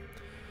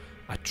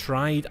 I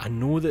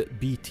know that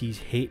BTs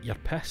hate your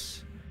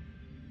piss.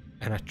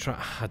 And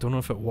I don't know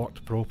if it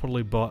worked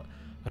properly, but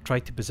I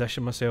tried to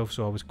position myself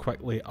so I was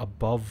quickly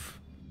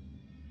above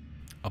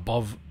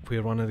above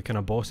where one of the kind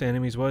of boss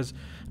enemies was,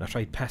 and I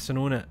tried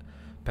pissing on it,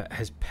 but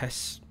his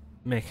piss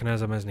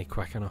mechanism isn't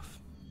quick enough.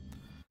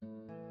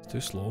 It's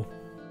too slow.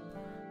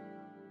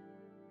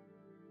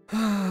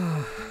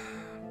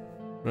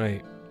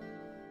 Right.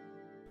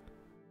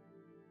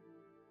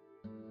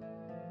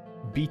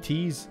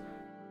 BTs.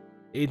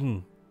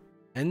 Aiden,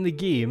 in the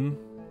game,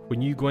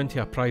 when you go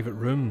into a private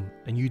room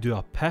and you do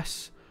a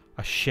piss,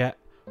 a shit,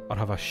 or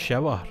have a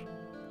shower,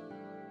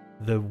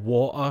 the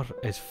water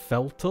is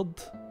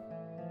filtered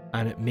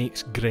and it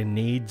makes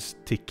grenades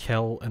to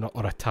kill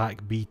or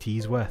attack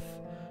BTs with.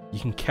 You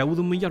can kill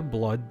them with your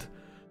blood,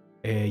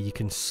 you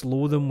can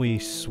slow them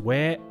with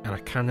sweat, and I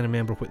can't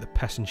remember what the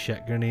piss and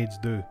shit grenades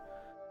do.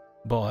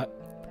 But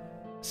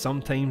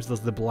sometimes there's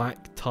the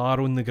black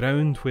tar on the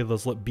ground where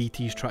there's like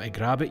BTs trying to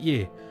grab at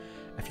you.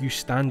 If you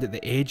stand at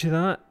the edge of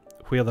that,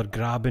 where they're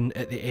grabbing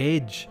at the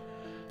edge,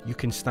 you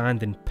can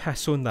stand and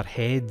piss on their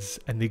heads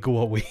and they go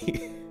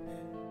away.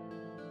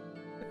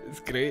 It's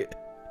great.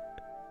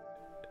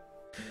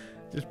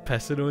 Just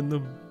pissing on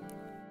them.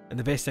 And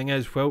the best thing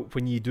is, well,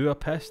 when you do a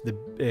piss,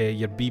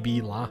 your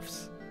BB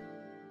laughs.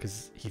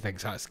 Because he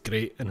thinks that's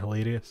great and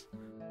hilarious.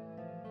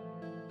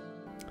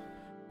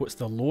 What's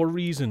the lore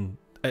reason?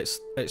 It's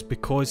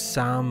because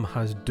Sam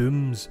has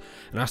dooms.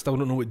 And I still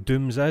don't know what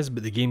dooms is,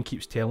 but the game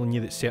keeps telling you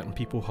that certain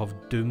people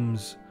have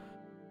dooms.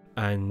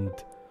 And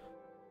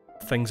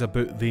things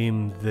about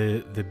them,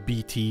 the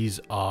BTs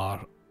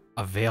are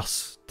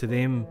averse to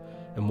them.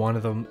 And one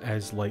of them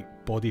is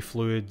like body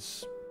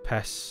fluids,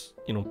 piss,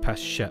 you know, piss,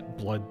 shit,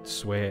 blood,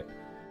 sweat,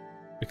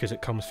 because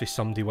it comes from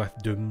somebody with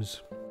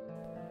dooms.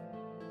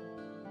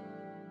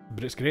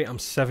 But it's great, I'm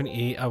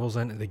 78 hours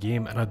into the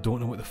game and I don't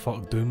know what the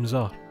fuck dooms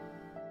are.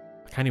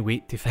 I can't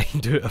wait to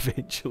find out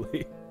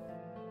eventually.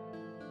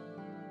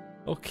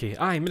 Okay,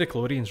 aye,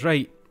 midichlorians,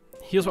 right.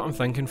 Here's what I'm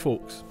thinking,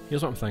 folks.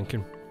 Here's what I'm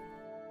thinking.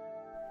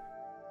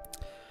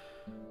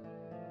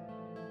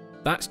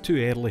 That's too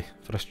early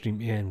for a stream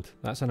to end.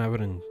 That's an hour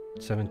and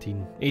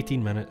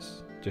 18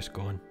 minutes just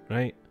gone,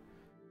 right?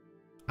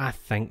 I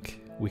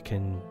think we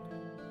can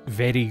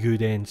very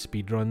good end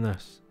speedrun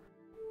this.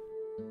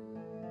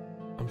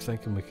 I'm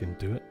thinking we can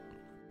do it.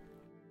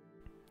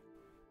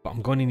 But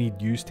I'm going to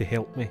need yous to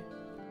help me.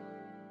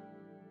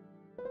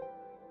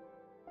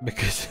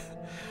 Because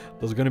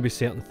there's going to be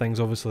certain things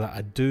obviously that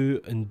I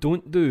do and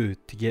don't do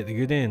to get the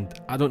good end.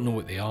 I don't know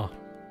what they are.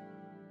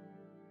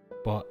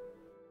 But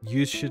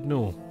yous should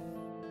know.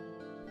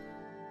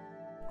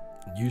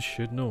 You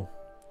should know.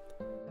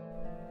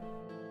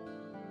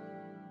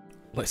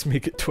 Let's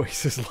make it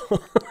twice as long.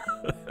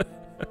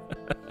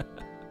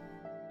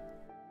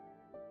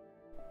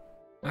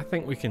 I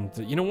think we can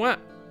do, you know what?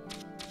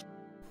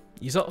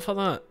 He's up for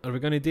that. Are we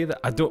going to do that?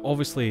 I don't,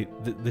 obviously,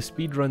 the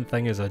speedrun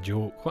thing is a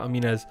joke. What I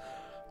mean is,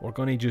 we're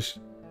going to just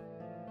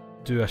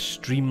do a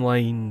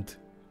streamlined,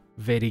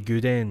 very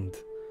good end.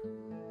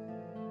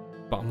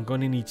 But I'm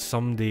going to need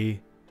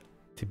somebody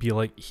to be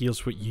like,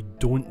 here's what you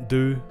don't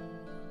do.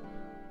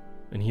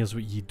 And here's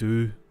what you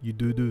do. You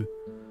do.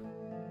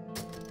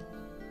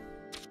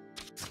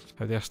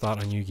 How do I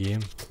start a new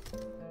game?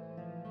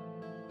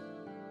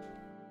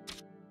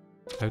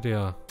 How do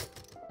I...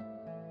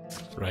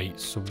 Right,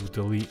 so we'll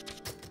delete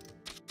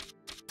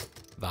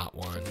that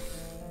one.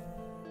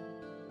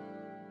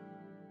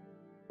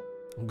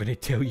 I'm going to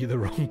tell you the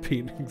wrong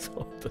paintings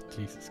order.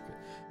 Jesus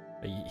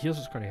Christ. Right, here's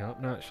what's going to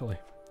happen actually.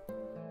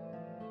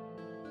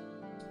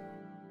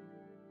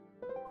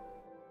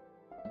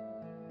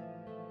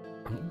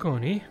 I'm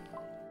gonna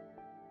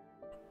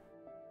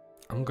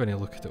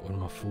look at it on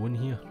my phone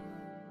here.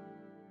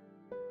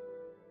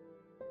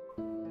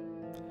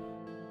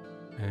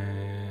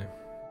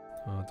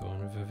 Hold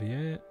on,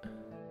 Viviette.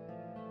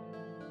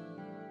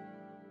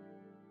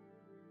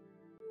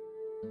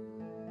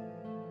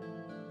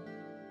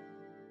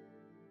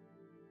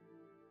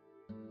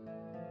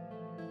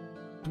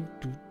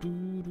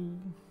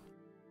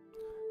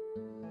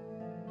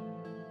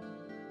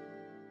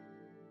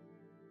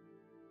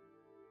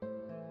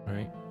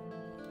 Right.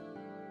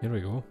 Here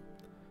we go.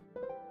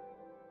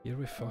 Here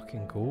we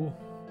fucking go.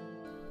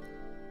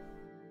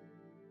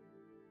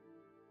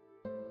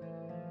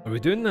 Are we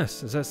doing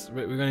this? Is this...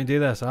 We're going to do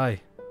this? Aye.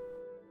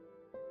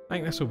 I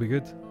think this will be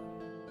good.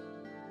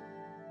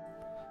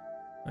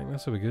 I think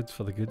this will be good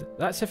for the good.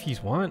 That's if you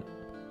want.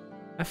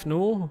 If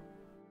no,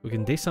 we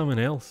can do something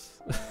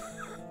else.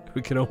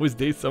 We can always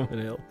do something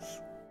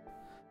else.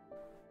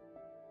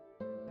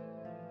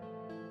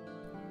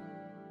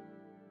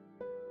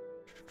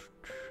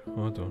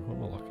 Hold on, what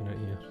am I looking at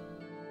here?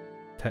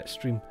 Tit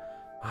stream.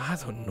 I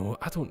don't know.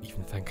 I don't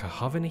even think I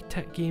have any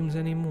tit games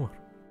anymore.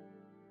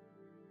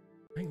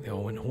 I think they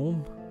all went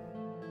home.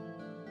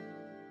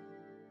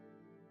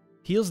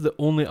 Here's the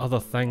only other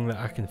thing that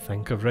I can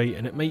think of, right?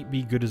 And it might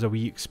be good as a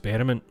wee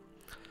experiment.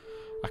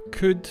 I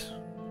could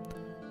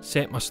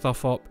set my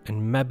stuff up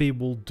and maybe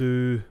we'll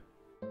do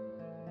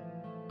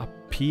a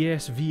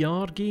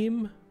PSVR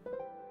game.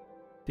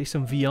 Do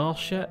some VR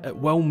shit. It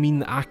will mean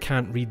that I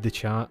can't read the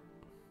chat.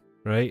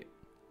 Right?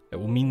 It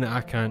will mean that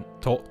I can't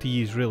talk to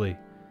yous really.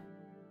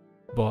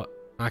 But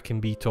I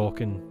can be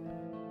talking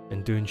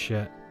and doing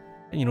shit,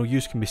 and you know,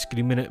 yous can be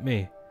screaming at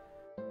me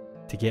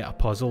to get a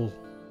puzzle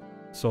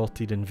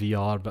sorted in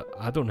VR, but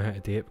I don't know how to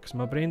do it because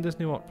my brain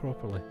doesn't work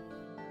properly.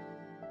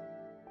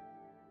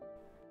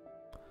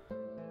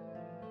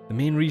 The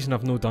main reason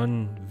I've not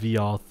done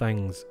VR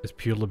things is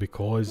purely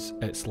because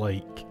it's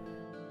like,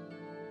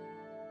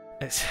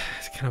 it's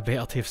kind of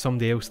better to have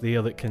somebody else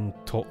there that can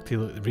talk to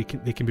you,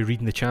 they can be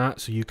reading the chat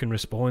so you can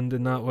respond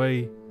in that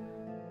way.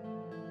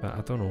 But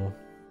I don't know.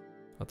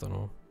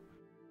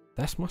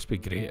 This must be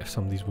great if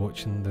somebody's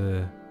watching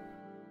the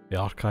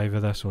archive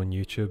of this on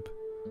YouTube.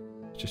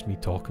 It's just me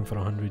talking for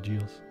 100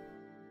 years.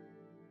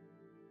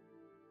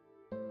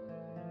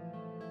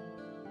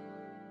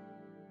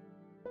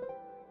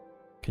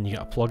 Can you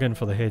get a plug-in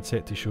for the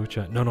headset to show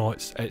chat? No,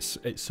 it's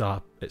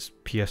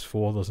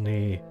PS4. There's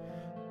no.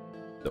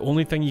 The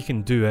only thing you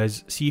can do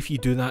is see if you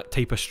do that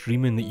type of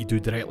streaming that you do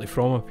directly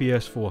from a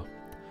PS4.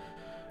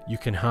 You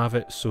can have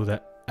it so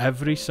that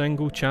every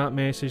single chat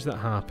message that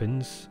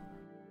happens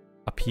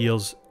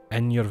appears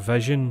in your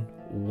vision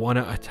one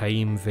at a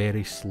time,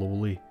 very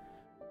slowly.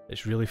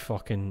 It's really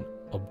fucking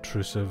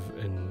obtrusive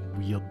and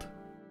weird.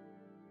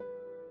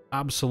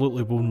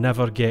 Absolutely will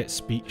never get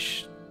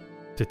speech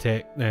to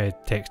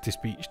text to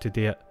speech to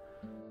do it.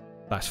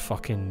 That's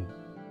fucking,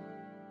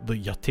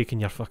 like, you're taking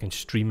your fucking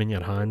stream in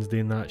your hands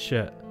doing that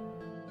shit.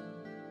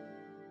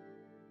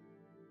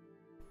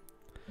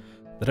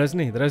 There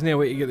isn't a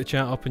way to get the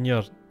chat up in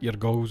your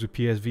goggles with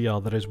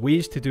PSVR. There is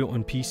ways to do it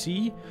on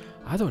PC.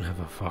 I don't have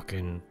a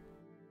fucking,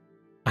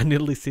 I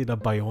nearly said a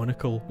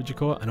Bionicle, would you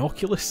call it? An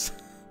Oculus?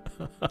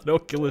 An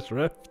Oculus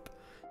Rift.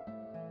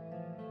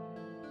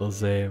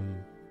 There's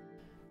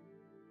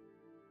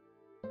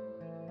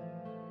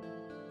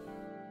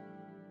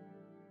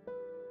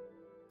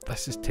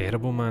this is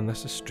terrible, man.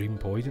 This is stream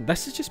poison.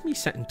 This is just me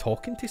sitting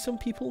talking to some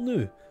people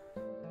now.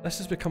 This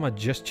has become a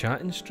just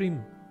chatting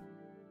stream.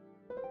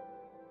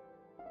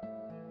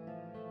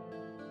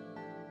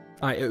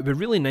 It would be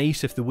really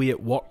nice if the way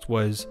it worked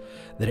was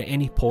that at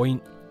any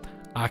point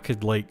I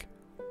could like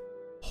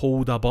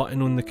hold a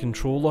button on the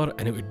controller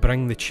and it would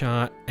bring the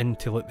chat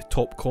into like the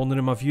top corner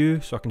of my view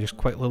so I can just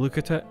quickly look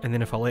at it, and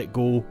then if I let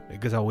go it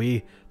goes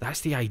away.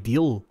 That's the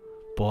ideal,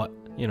 but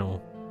you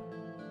know,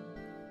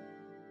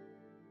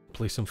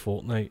 play some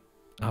Fortnite?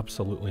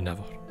 Absolutely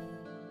never.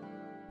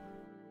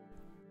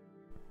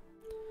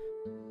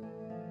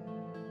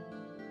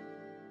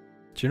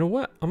 Do you know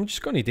what? I'm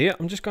just going to do it.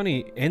 I'm just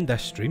going to end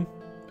this stream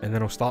and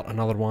then I'll start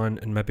another one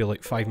in maybe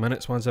like 5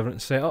 minutes once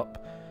everything's set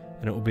up,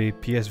 and it'll be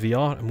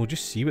PSVR and we'll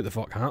just see what the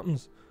fuck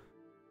happens.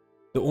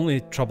 The only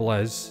trouble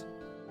is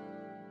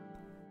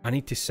I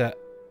need to sit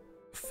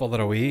further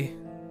away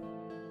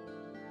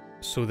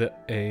so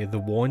that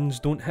the wands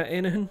don't hit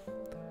anything,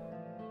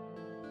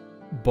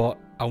 but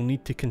I'll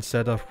need to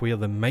consider where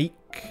the mic,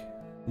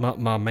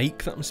 my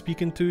mic that I'm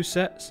speaking to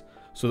sits,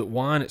 so that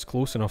one, it's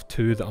close enough,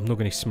 two, that I'm not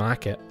going to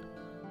smack it.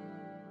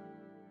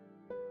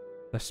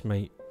 This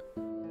might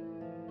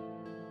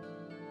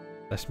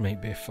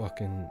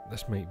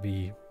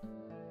be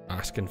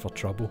asking for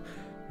trouble.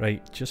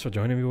 Right, just for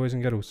joining me, boys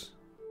and girls.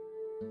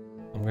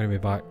 I'm going to be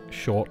back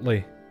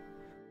shortly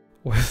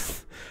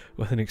with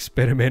an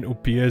experimental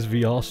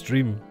PSVR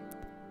stream.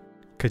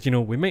 Because, you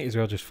know, we might as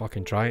well just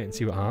fucking try it and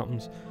see what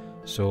happens.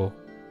 So,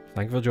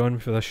 thank you for joining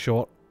me for this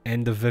short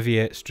end of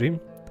Viviette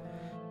stream.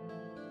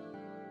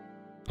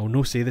 I'll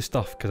no say the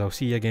stuff because I'll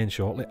see you again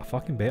shortly. I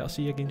fucking better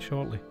see you again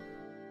shortly.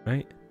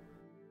 Right?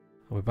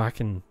 I'll be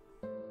back in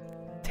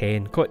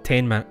 10. Call it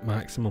 10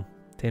 maximum.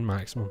 10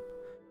 maximum.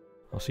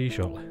 I'll see you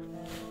shortly.